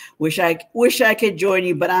cruise. Wish I could join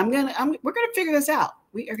you, but we're gonna figure this out.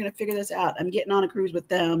 We are gonna figure this out. I'm getting on a cruise with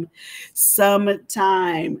them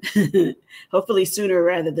sometime, hopefully sooner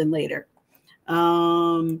rather than later.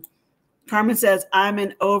 Carmen says, I'm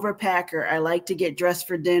an overpacker. I like to get dressed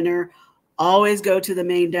for dinner. Always go to the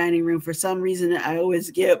main dining room. For some reason, I always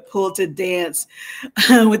get pulled to dance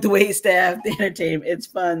with the wait staff to entertain. It's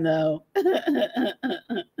fun, though.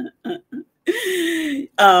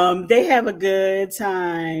 They have a good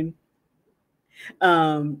time.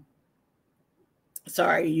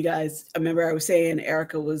 Sorry, you guys. I remember I was saying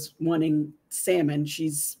Erica was wanting salmon.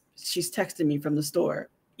 She's texting me from the store,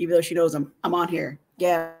 even though she knows I'm on here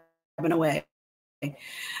gabbing away.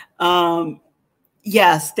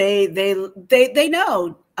 Yes, they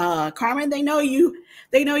know, Carmen. They know you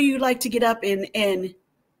like to get up and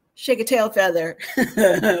shake a tail feather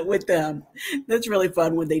with them. That's really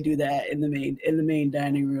fun when they do that in the main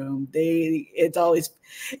dining room. It's always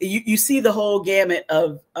you see the whole gamut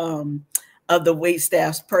of the wait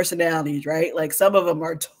staff's personalities, right? Like some of them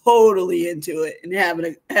are totally into it and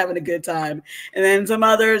having a good time, and then some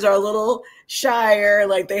others are a little shyer,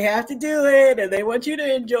 like they have to do it and they want you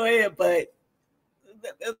to enjoy it, but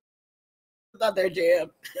it's not their jam.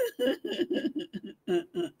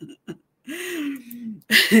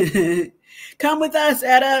 Come with us,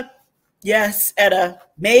 Etta. Yes, Etta.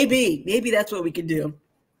 Maybe that's what we can do.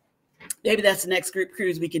 Maybe that's the next group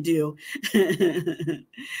cruise we could do.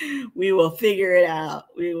 We will figure it out.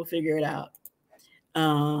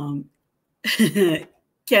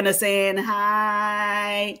 Kenna saying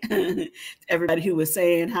hi. Everybody who was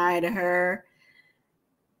saying hi to her.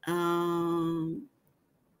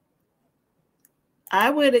 I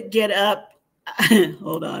would get up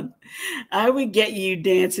Hold on. I would get you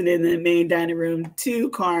dancing in the main dining room too,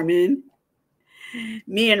 Carmen.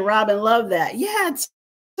 Me and Robin love that. Yeah, it's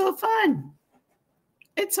so fun.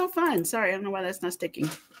 It's so fun. Sorry, I don't know why that's not sticking.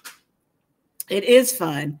 It is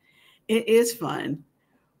fun. It is fun.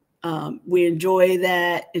 We enjoy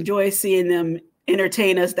that, enjoy seeing them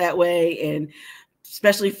entertain us that way. And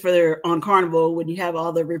especially for on Carnival, when you have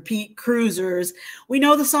all the repeat cruisers, we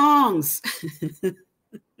know the songs.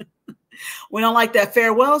 We don't like that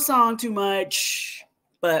farewell song too much,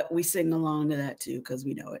 but we sing along to that too because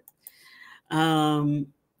we know it.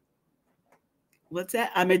 What's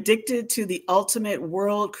that? I'm addicted to the Ultimate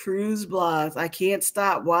World Cruise blogs. I can't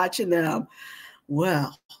stop watching them.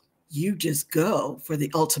 Well, you just go for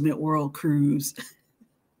the Ultimate World Cruise.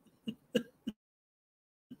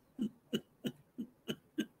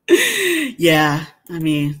 Yeah, I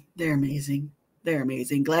mean, they're amazing. They're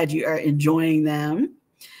amazing. Glad you are enjoying them.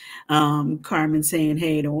 Carmen saying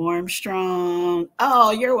hey to Armstrong.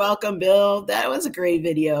 Oh, you're welcome, Bill. That was a great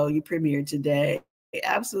video you premiered today.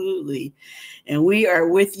 Absolutely. And we are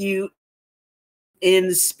with you in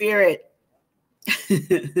the spirit.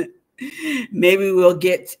 Maybe we'll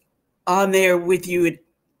get on there with you in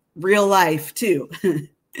real life too.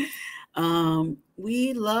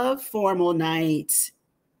 We love formal nights.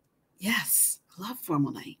 Yes, love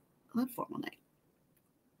formal night. Love formal night.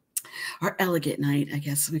 Or elegant night. I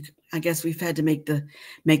guess we've had to make the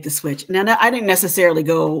switch. Now I didn't necessarily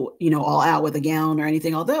go, all out with a gown or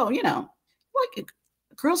anything, although, like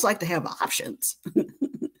girls like to have options. I'm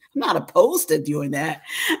not opposed to doing that.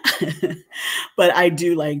 But I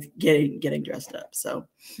do like getting dressed up. So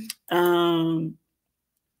LOL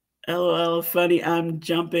funny. I'm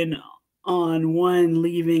jumping on one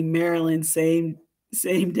leaving Maryland same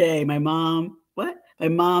day. My mom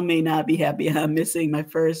may not be happy. I'm missing my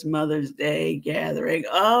first Mother's Day gathering.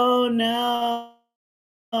 Oh no.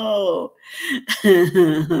 Oh,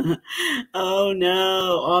 oh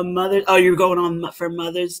no. On Mother. Oh, you're going on for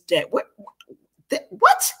Mother's Day. What?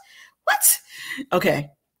 What? Okay.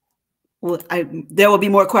 Well, there will be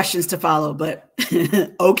more questions to follow, but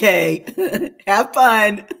okay. Have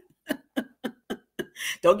fun.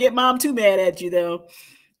 Don't get mom too mad at you though.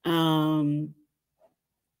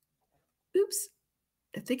 Oops.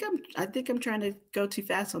 I think I'm trying to go too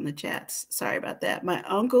fast on the chats. Sorry about that. My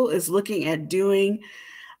uncle is looking at doing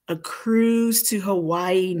a cruise to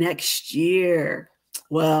Hawaii next year.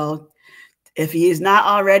 Well, if he is not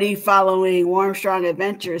already following Warmstrong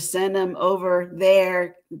Adventures, send him over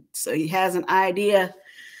there so he has an idea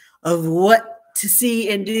of what to see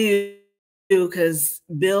and do, because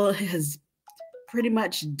Bill has pretty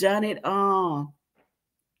much done it all.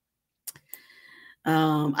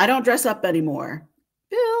 I don't dress up anymore.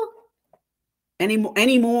 Bill,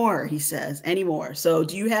 anymore, he says, anymore. So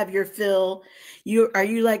do you have your fill? Are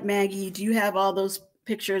you like Maggie? Do you have all those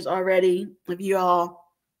pictures already of you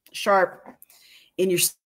all sharp in your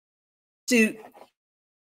suit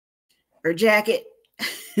or jacket?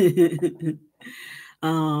 The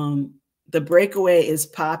Breakaway is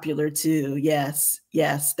popular too. Yes.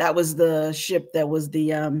 That was the ship that was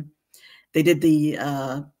the they did the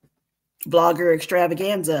blogger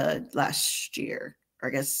extravaganza last year. Or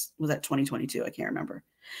I guess was that 2022? I can't remember.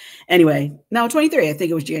 Anyway, no, 23. I think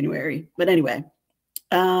it was January. But anyway,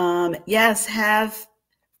 yes, have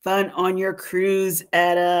fun on your cruise,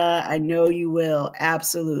 Etta. I know you will.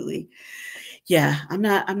 Absolutely. Yeah, I'm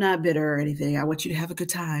not bitter or anything. I want you to have a good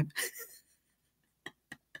time.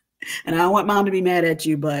 And I don't want mom to be mad at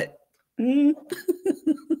you, but you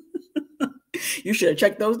should have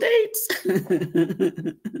checked those dates.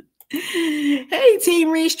 Hey,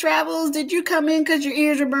 Team Reese Travels, did you come in because your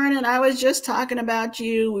ears are burning? I was just talking about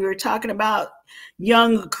you. We were talking about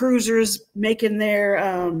young cruisers making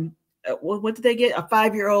their, what did they get? A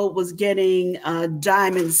 5-year-old was getting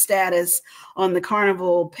diamond status on the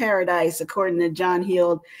Carnival Paradise, according to John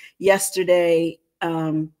Heald yesterday.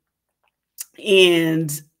 And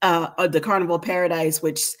the Carnival Paradise,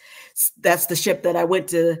 which that's the ship that I went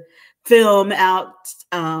to film out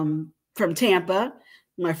from Tampa.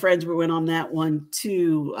 My friends went on that one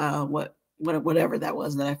too. Whatever that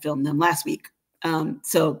was that I filmed them last week.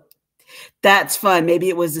 So that's fun. Maybe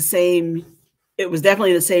it was the same. It was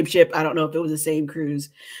definitely the same ship. I don't know if it was the same cruise.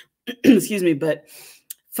 Excuse me, but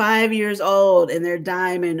 5 years old and they're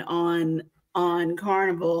diamond on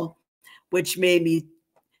Carnival, which made me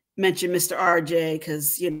mention Mr. RJ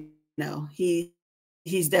because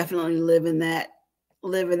he's definitely living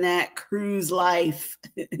that cruise life.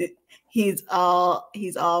 He's all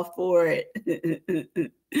for it.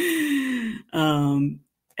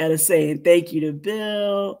 Etta saying thank you to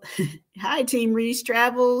Bill. Hi, Team Reese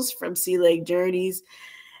Travels from Sea Lake Journeys.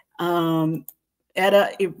 Etta,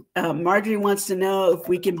 Marjorie wants to know if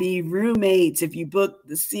we can be roommates if you book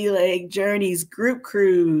the Sea Lake Journeys group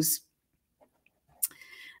cruise.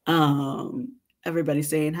 Everybody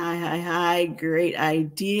saying hi, hi, hi. Great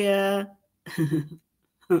idea.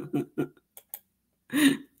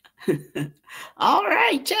 All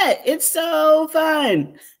right, Chet. It's so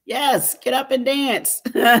fun. Yes, get up and dance.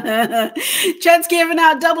 Chet's giving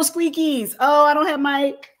out double squeakies. Oh, I don't have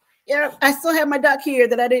my. Yeah, I still have my duck here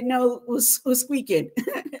that I didn't know was squeaking.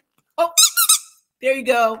 Oh, there you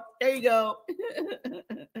go. There you go.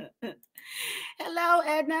 Hello,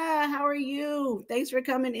 Edna. How are you? Thanks for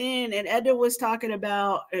coming in. And Edna was talking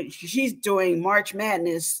about she's doing March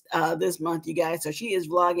Madness this month, you guys. So she is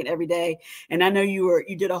vlogging every day. And I know you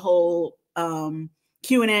did a whole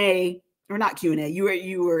Q&A, or not Q&A.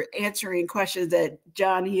 You were answering questions that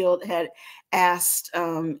John Heald had asked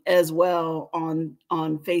as well on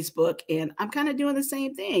Facebook, and I'm kind of doing the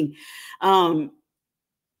same thing. The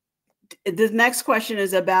next question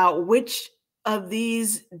is about which of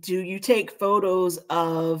these do you take photos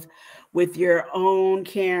of with your own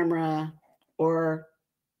camera or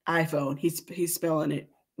iPhone? He's spelling it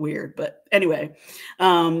weird, but anyway,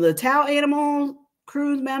 the towel animal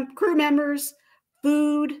crew members,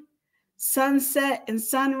 food, sunset and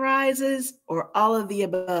sunrises, or all of the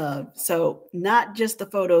above. So not just the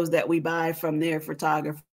photos that we buy from their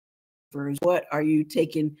photographers. What are you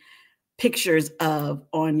taking pictures of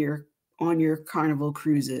on your Carnival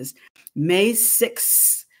cruises? May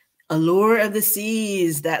 6th, Allure of the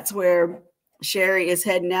Seas. That's where Sherry is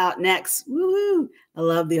heading out next. Woo-hoo. I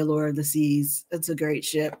love the Allure of the Seas. It's a great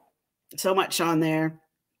ship. So much on there.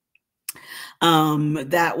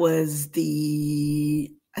 That was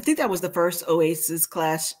I think that was the first Oasis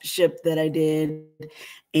class ship that I did,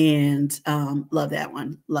 and love that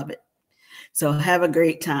one. Love it. So have a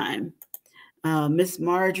great time. Miss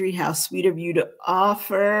Marjorie, how sweet of you to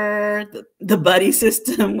offer the buddy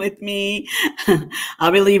system with me.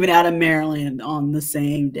 I'll be leaving out of Maryland on the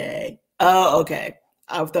same day. Oh, okay.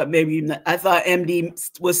 I thought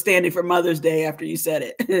MD was standing for Mother's Day after you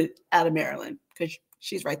said it. Out of Maryland, because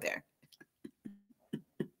she's right there.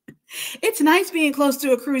 It's nice being close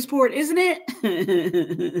to a cruise port, isn't it?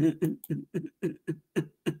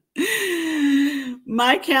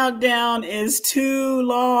 My countdown is too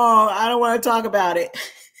long. I don't want to talk about it.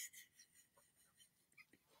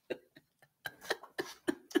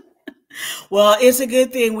 Well, it's a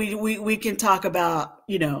good thing we can talk about,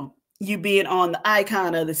 you being on the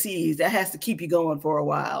icon of the seas. That has to keep you going for a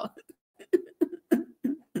while.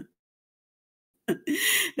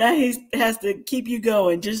 That has to keep you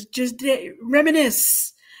going. Just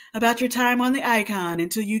reminisce about your time on the icon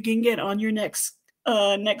until you can get on your next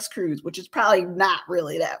cruise, which is probably not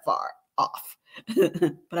really that far off.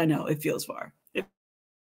 But I know it feels far. It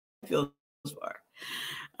feels far.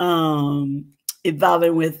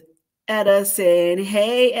 Involving with Etta saying,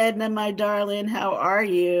 "Hey Edna, my darling, how are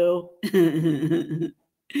you?"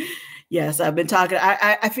 Yes, I've been talking.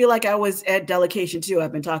 I feel like I was at Delegation too.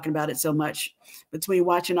 I've been talking about it so much between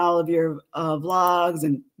watching all of your vlogs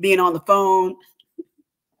and being on the phone.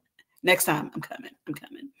 Next time, I'm coming.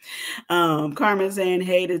 Carmen saying,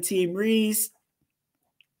 hey to Team Reese.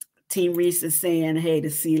 Team Reese is saying, hey to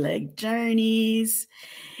Sea Lake Journeys.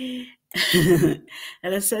 And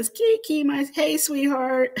it says, Kiki, hey,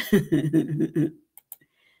 sweetheart.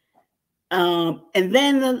 And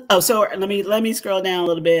then so let me scroll down a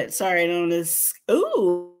little bit. Sorry, I don't know this.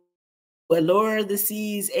 Ooh, Allure of the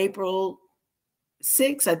Seas, April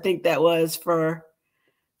 6th. I think that was for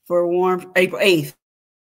warm, April 8th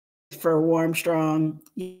for Warm Strong.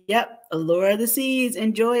 Yep, Allure of the Seas.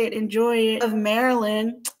 Enjoy it. Of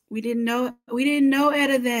Maryland. We didn't know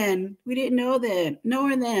Etta then. We didn't know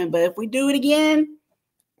her then. But if we do it again,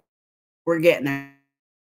 we're getting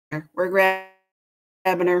her. We're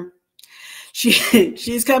grabbing her.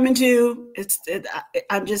 She's coming too.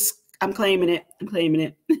 I'm claiming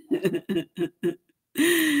it.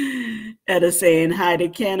 Etta saying hi to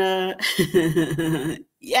Kenna.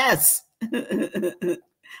 Yes.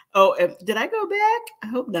 Oh, did I go back? I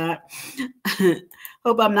hope not.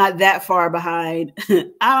 Hope I'm not that far behind.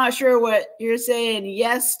 I'm not sure what you're saying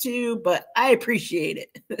yes to, but I appreciate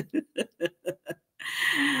it.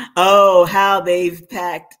 Oh, how they've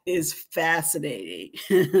packed is fascinating.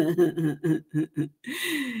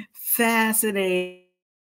 Fascinating.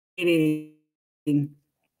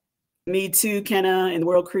 Me too, Kenna, in the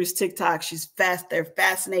World Cruise TikTok. They're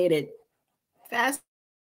fascinated.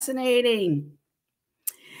 Fascinating.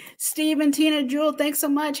 Steve and Tina Jewel, thanks so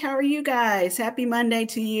much. How are you guys? Happy Monday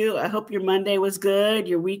to you. I hope your Monday was good.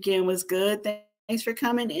 Your weekend was good. Thanks for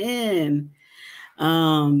coming in.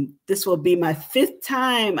 This will be my 5th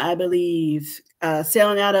time, I believe,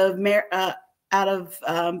 sailing out of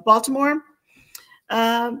Baltimore.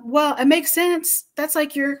 Well, it makes sense. That's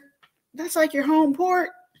like your home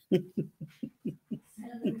port.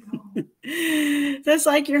 That's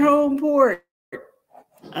like your home port.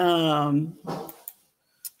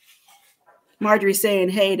 Marjorie saying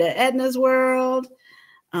hey to Edna's World.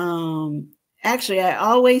 Actually, I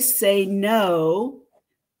always say no,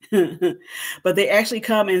 but they actually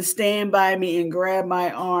come and stand by me and grab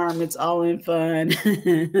my arm. It's all in fun.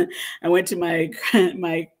 I went to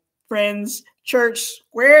my friend's church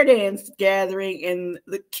square dance gathering, and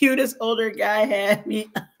the cutest older guy had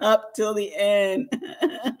me up till the end.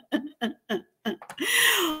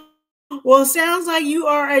 Well, sounds like you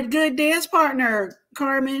are a good dance partner,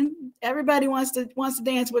 Carmen. Everybody wants to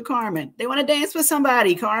dance with Carmen. They want to dance with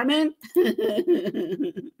somebody, Carmen.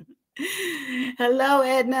 Hello,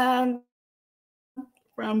 Edna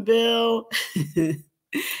from Bill.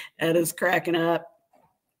 Edna's cracking up.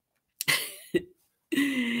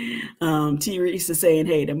 T. Reese is saying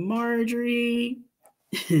hey to Marjorie.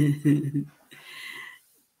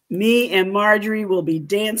 Me and Marjorie will be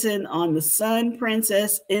dancing on the Sun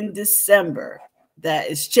Princess in December. That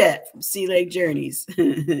is Chet from Sea Lake Journeys.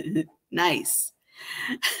 Nice.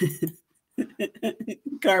 Carmen,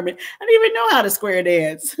 I didn't even know how to square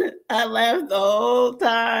dance. I laughed the whole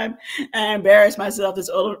time. I embarrassed myself. This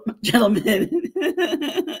old gentleman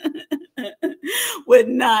would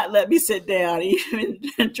not let me sit down. He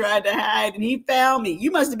even tried to hide, and he found me.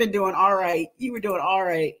 You must have been doing all right. You were doing all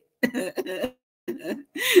right.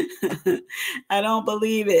 I don't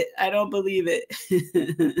believe it. I don't believe it.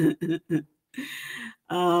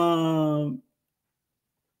 Oh,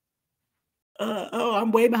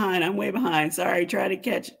 I'm way behind. I'm way behind. Sorry, trying to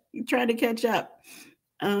catch up.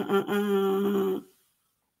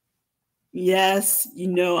 Yes,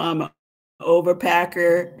 I'm an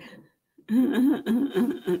overpacker.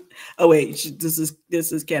 Oh wait, this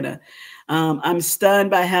is Kenna. I'm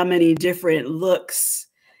stunned by how many different looks,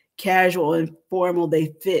 casual and formal,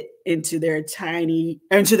 they fit into their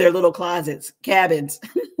little cabins.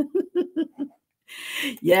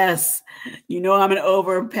 Yes, I'm an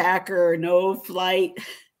overpacker, no flight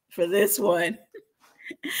for this one.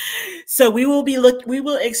 So we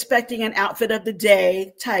will expecting an outfit of the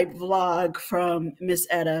day type vlog from Miss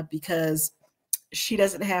Etta, because she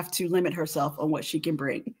doesn't have to limit herself on what she can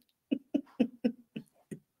bring.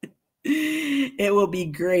 It will be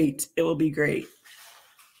great. It will be great.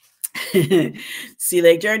 Sea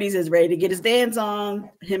Lake Journeys is ready to get his dance on.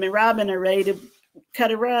 Him and Robin are ready to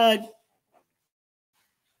cut a rug.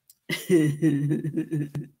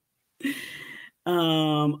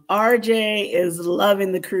 RJ is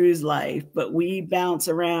loving the cruise life, but we bounce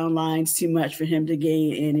around lines too much for him to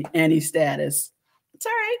gain any status. It's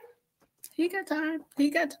all right. He got time.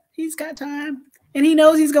 He's got time, and he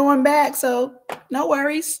knows he's going back, so no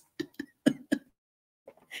worries.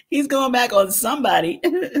 He's going back on somebody.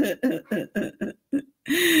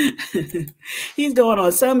 He's going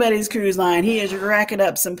on somebody's cruise line. He is racking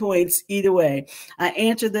up some points either way. I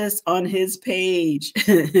answered this on his page.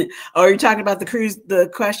 Oh, you're talking about the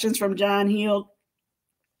questions from John Heald?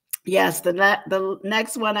 Yes, the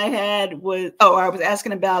next one I had was, I was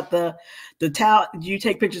asking about the towel. Do you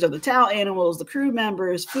take pictures of the towel animals, the crew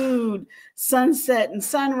members, food, sunset and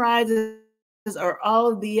sunrises, or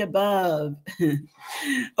all of the above?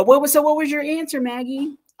 What was your answer,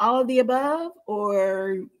 Maggie? All of the above,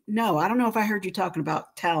 or no? I don't know if I heard you talking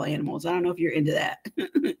about towel animals. I don't know if you're into that.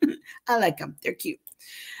 I like them. They're cute.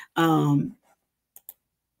 All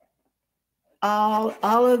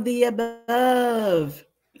of the above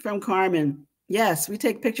from Carmen. Yes, we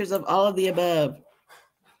take pictures of all of the above.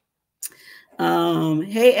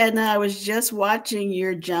 Hey, Edna, I was just watching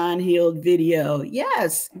your John Heald video.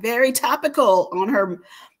 Yes, very topical on her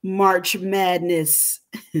March Madness.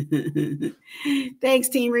 Thanks,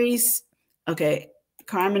 Team Reese. Okay,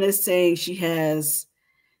 Carmen is saying she has,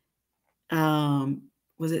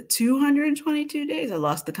 was it 222 days? I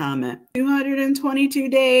lost the comment. 222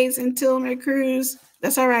 days until my cruise.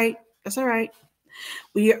 That's all right. That's all right.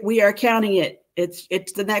 We are counting it.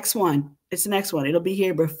 It's the next one. It's the next one. It'll be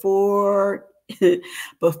here before you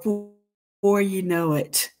know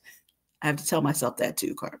it. I have to tell myself that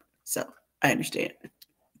too, Carmen. So I understand.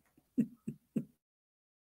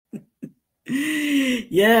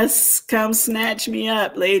 Yes, come snatch me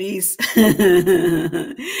up, ladies.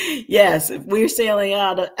 Yes, if we're sailing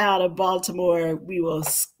out of Baltimore, we will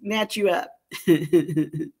snatch you up.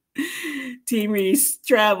 Team Reese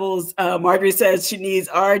travels. Marjorie says she needs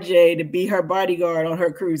RJ to be her bodyguard on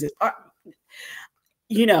her cruises. Not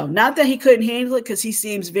that he couldn't handle it because he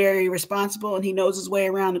seems very responsible and he knows his way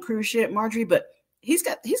around the cruise ship, Marjorie, but he's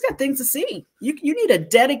got things to see. You need a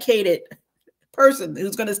dedicated person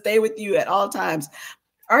who's going to stay with you at all times.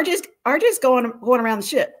 RJ's going around the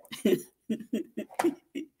ship. He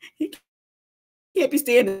can't be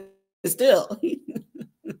standing still.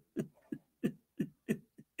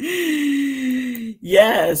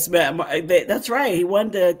 Yes, man, that's right. He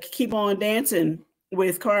wanted to keep on dancing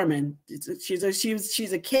with Carmen. She's a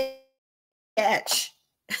catch.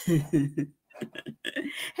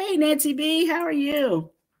 Hey, Nancy B, how are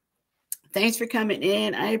you? Thanks for coming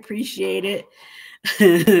in. I appreciate it.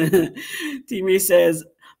 T-Marie says,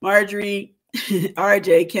 Marjorie,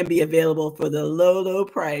 RJ can be available for the low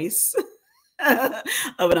price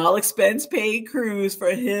of an all expense paid cruise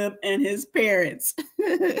for him and his parents.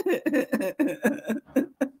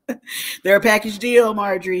 They're a package deal,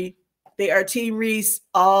 Marjorie. They are Team Reese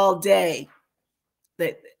all day.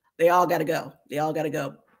 They all got to go. They all got to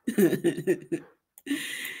go.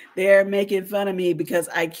 They're making fun of me because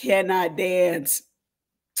I cannot dance.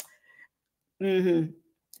 Mm-hmm.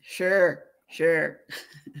 Sure.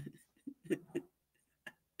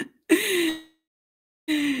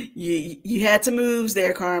 You had some moves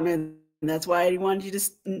there, Carmen. That's why he wanted you to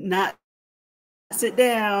not sit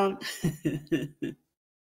down.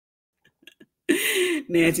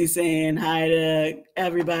 Nancy saying hi to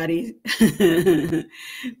everybody.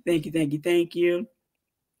 Thank you.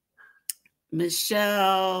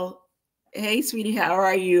 Michelle, hey, sweetie, how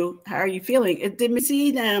are you? How are you feeling? Didn't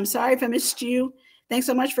see them. Sorry if I missed you. Thanks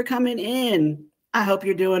so much for coming in. I hope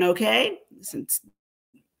you're doing okay. Since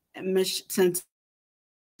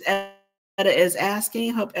Etta is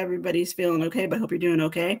asking, hope everybody's feeling okay, but hope you're doing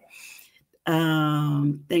okay.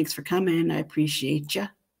 Thanks for coming. I appreciate you.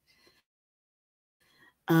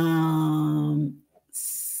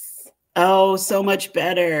 Oh, so much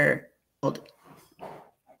better.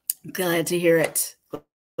 Glad to hear it.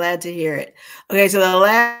 Okay, so the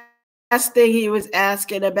last thing he was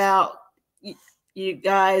asking about, you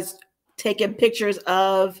guys taking pictures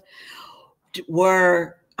of,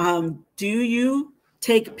 were, do you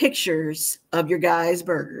take pictures of your guys'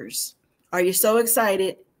 burgers? Are you so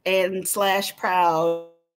excited and / proud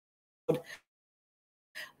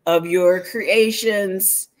of your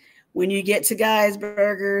creations when you get to guys'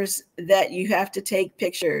 burgers that you have to take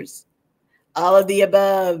pictures? All of the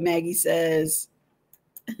above, Maggie says.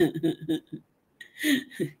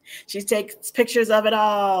 She takes pictures of it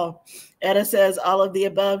all. Etta says all of the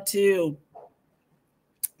above too.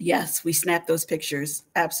 Yes, we snap those pictures.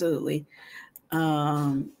 Absolutely.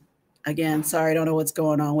 Again, sorry, I don't know what's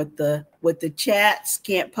going on with the chats.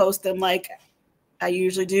 Can't post them like I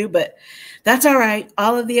usually do, but that's all right.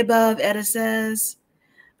 All of the above, Etta says.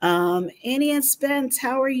 Annie and Spence,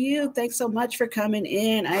 how are you? Thanks so much for coming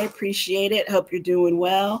in. I appreciate it. Hope you're doing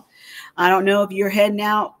well. I don't know if you're heading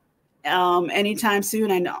out anytime soon.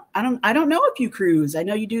 I don't know if you cruise. I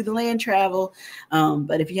know you do the land travel,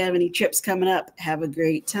 but if you have any trips coming up, have a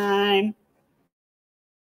great time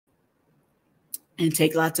and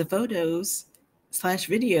take lots of photos /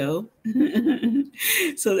 video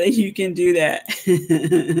so that you can do that.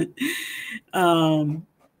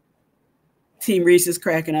 Team Reese is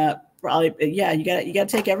cracking up. Probably, yeah, you got to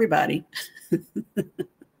take everybody.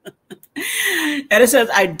 Etta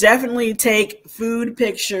says, I definitely take food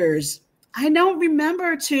pictures. I don't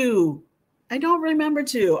remember to. I'm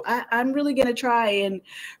really going to try and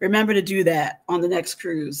remember to do that on the next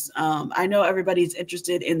cruise. I know everybody's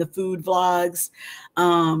interested in the food vlogs.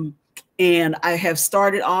 And I have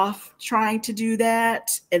started off trying to do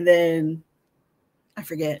that. And then I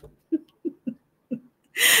forget.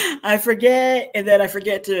 And then I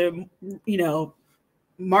forget to,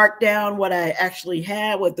 mark down what I actually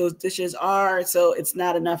had, what those dishes are. So it's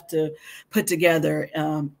not enough to put together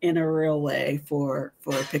in a real way for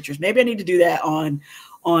pictures. Maybe I need to do that on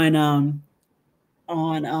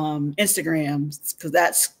Instagram, because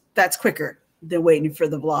that's quicker than waiting for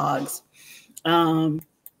the vlogs.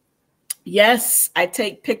 Yes, I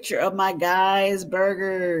take picture of my guys'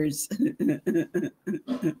 burgers.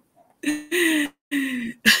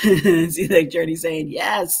 See, like Journey saying,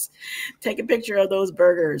 yes, take a picture of those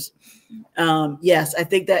burgers. Yes, I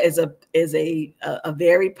think that is a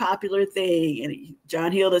very popular thing. And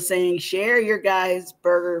John Hield is saying, share your guys'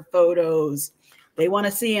 burger photos. They want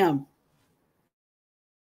to see them.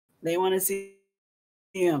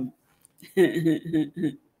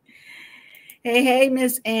 Hey,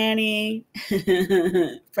 Miss Annie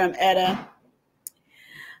from Etta.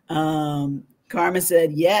 Carmen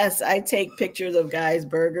said, yes, I take pictures of guys'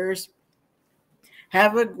 burgers.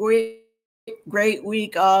 Have a great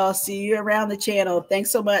week. All. See you around the channel. Thanks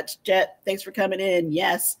so much, Jet. Thanks for coming in.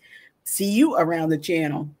 Yes. See you around the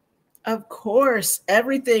channel. Of course,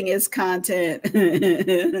 everything is content.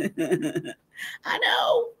 I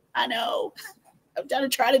know. I'm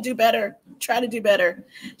trying to do better.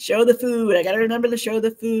 Show the food. I got to remember to show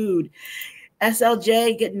the food.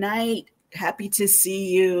 SLJ, good night. Happy to see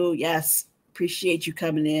you. Yes, appreciate you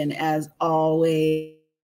coming in as always.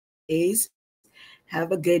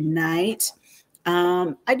 Have a good night.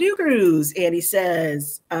 I do cruise, Annie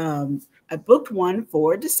says. I booked one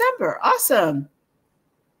for December. Awesome.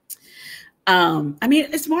 I mean,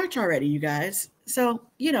 it's March already, you guys. So,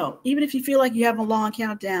 even if you feel like you have a long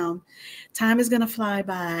countdown, time is going to fly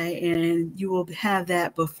by and you will have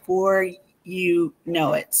that before you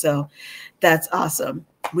know it. So that's awesome.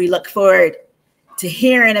 We look forward to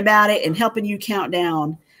hearing about it and helping you count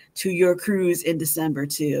down to your cruise in December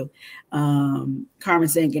too. Carmen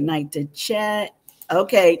saying good night to Chet.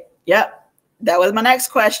 Okay. Yep. That was my next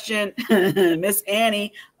question. Miss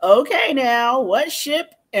Annie. Okay. Now what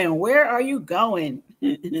ship and where are you going?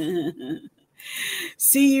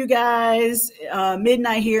 See you guys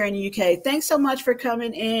midnight here in the UK. Thanks so much for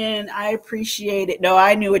coming in. I appreciate it. No,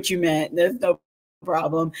 I knew what you meant. There's no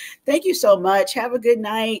problem. Thank you so much. Have a good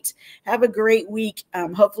night. Have a great week.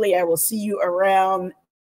 Hopefully I will see you around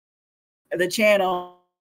the channel,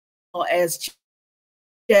 as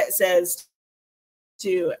Chet says,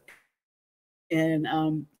 to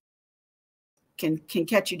and can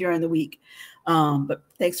catch you during the week. But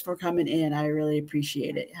thanks for coming in. I really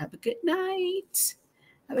appreciate it. Have a good night.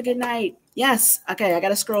 Have a good night. Yes. Okay. I got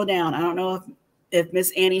to scroll down. I don't know if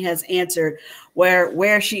Miss Annie has answered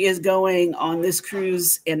where she is going on this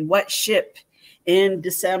cruise and what ship in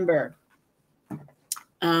December.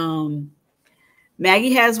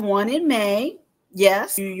 Maggie has one in May.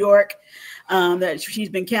 Yes. New York, that she's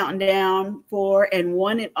been counting down for, and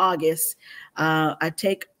one in August. I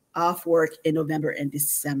take off work in November and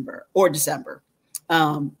December.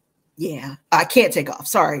 Yeah, I can't take off.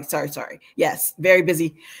 Sorry. Yes, very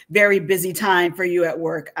busy time for you at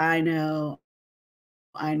work. I know.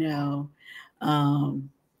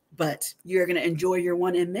 But you're going to enjoy your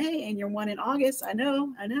one in May and your one in August. I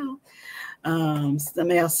know.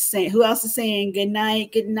 Somebody else is saying, who else is saying good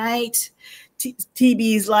night?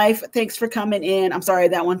 TB's life. Thanks for coming in. I'm sorry,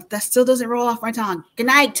 that still doesn't roll off my tongue. Good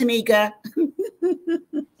night, Tamika.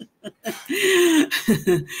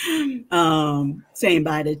 Saying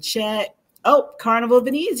bye to Chet. Oh, Carnival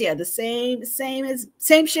Venezia, the same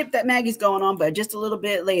ship that Maggie's going on, but just a little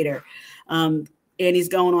bit later. And he's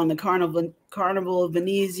going on the Carnival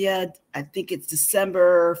Venezia. I think it's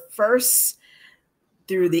December 1st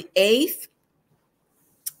through the 8th.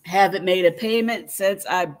 Haven't made a payment since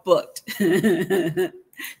I booked.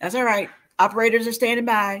 That's all right. Operators are standing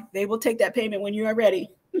by. They will take that payment when you are ready.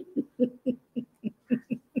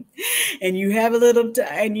 And you have a little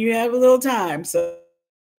time. So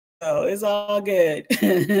it's all good.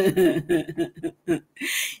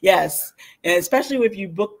 Yes. And especially if you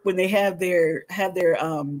book when they have their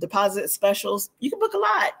deposit specials, you can book a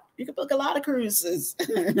lot. You can book a lot of cruises.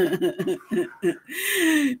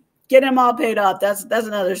 Get them all paid off. That's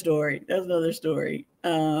another story.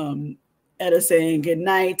 Etta saying good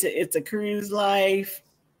night to It's a Cruise Life.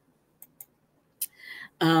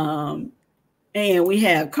 And we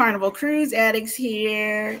have Carnival Cruise Addicts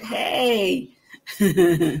here. Hey.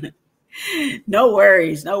 No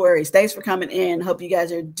worries. Thanks for coming in. Hope you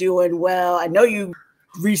guys are doing well. I know you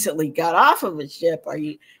recently got off of a ship. Are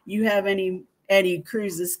you have any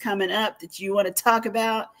cruises coming up that you want to talk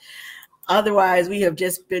about? Otherwise, we have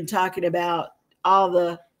just been talking about all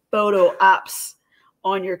the photo ops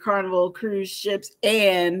on your Carnival cruise ships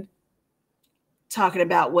and talking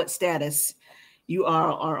about what status you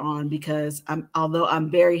are on, because although I'm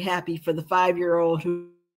very happy for the 5-year-old who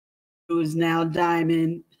is now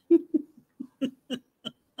Diamond.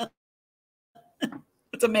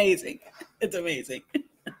 It's amazing.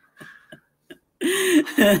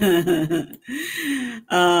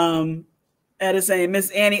 Ed is saying,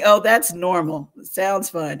 Miss Annie, oh, that's normal. Sounds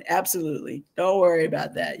fun. Absolutely. Don't worry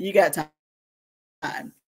about that. You got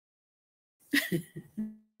time.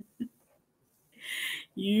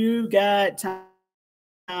 You got time.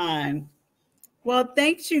 Well,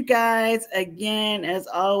 thanks you guys again, as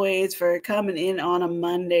always, for coming in on a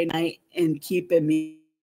Monday night and keeping me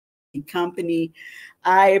company.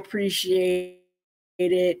 I appreciate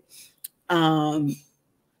it. And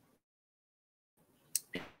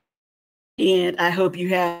I hope you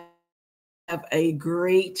have a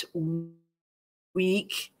great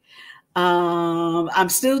week. I'm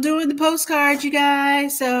still doing the postcards, you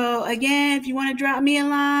guys. So again, if you want to drop me a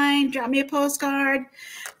line, drop me a postcard,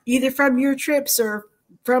 either from your trips or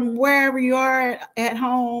from wherever you are at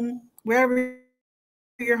home, wherever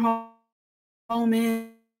your home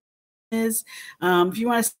is. If you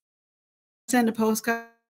want to send a postcard,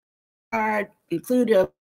 include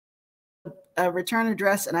a return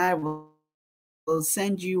address, and I will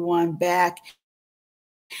send you one back.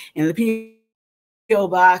 And the P.O.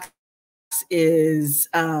 box is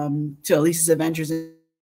to Alisa's Adventures in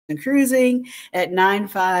Cruising at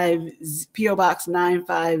 95 P.O. Box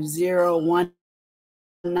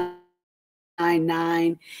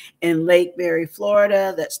 950199 in Lake Mary,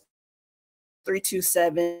 Florida. That's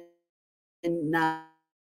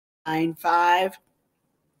 32795.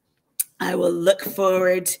 I will look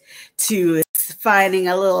forward to finding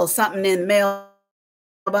a little something in the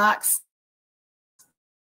mailbox.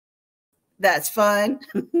 That's fun.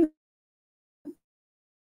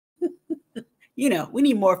 You know, we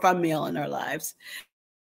need more fun mail in our lives.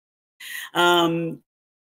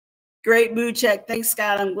 Great mood check. Thanks,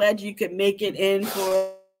 Scott. I'm glad you could make it in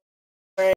for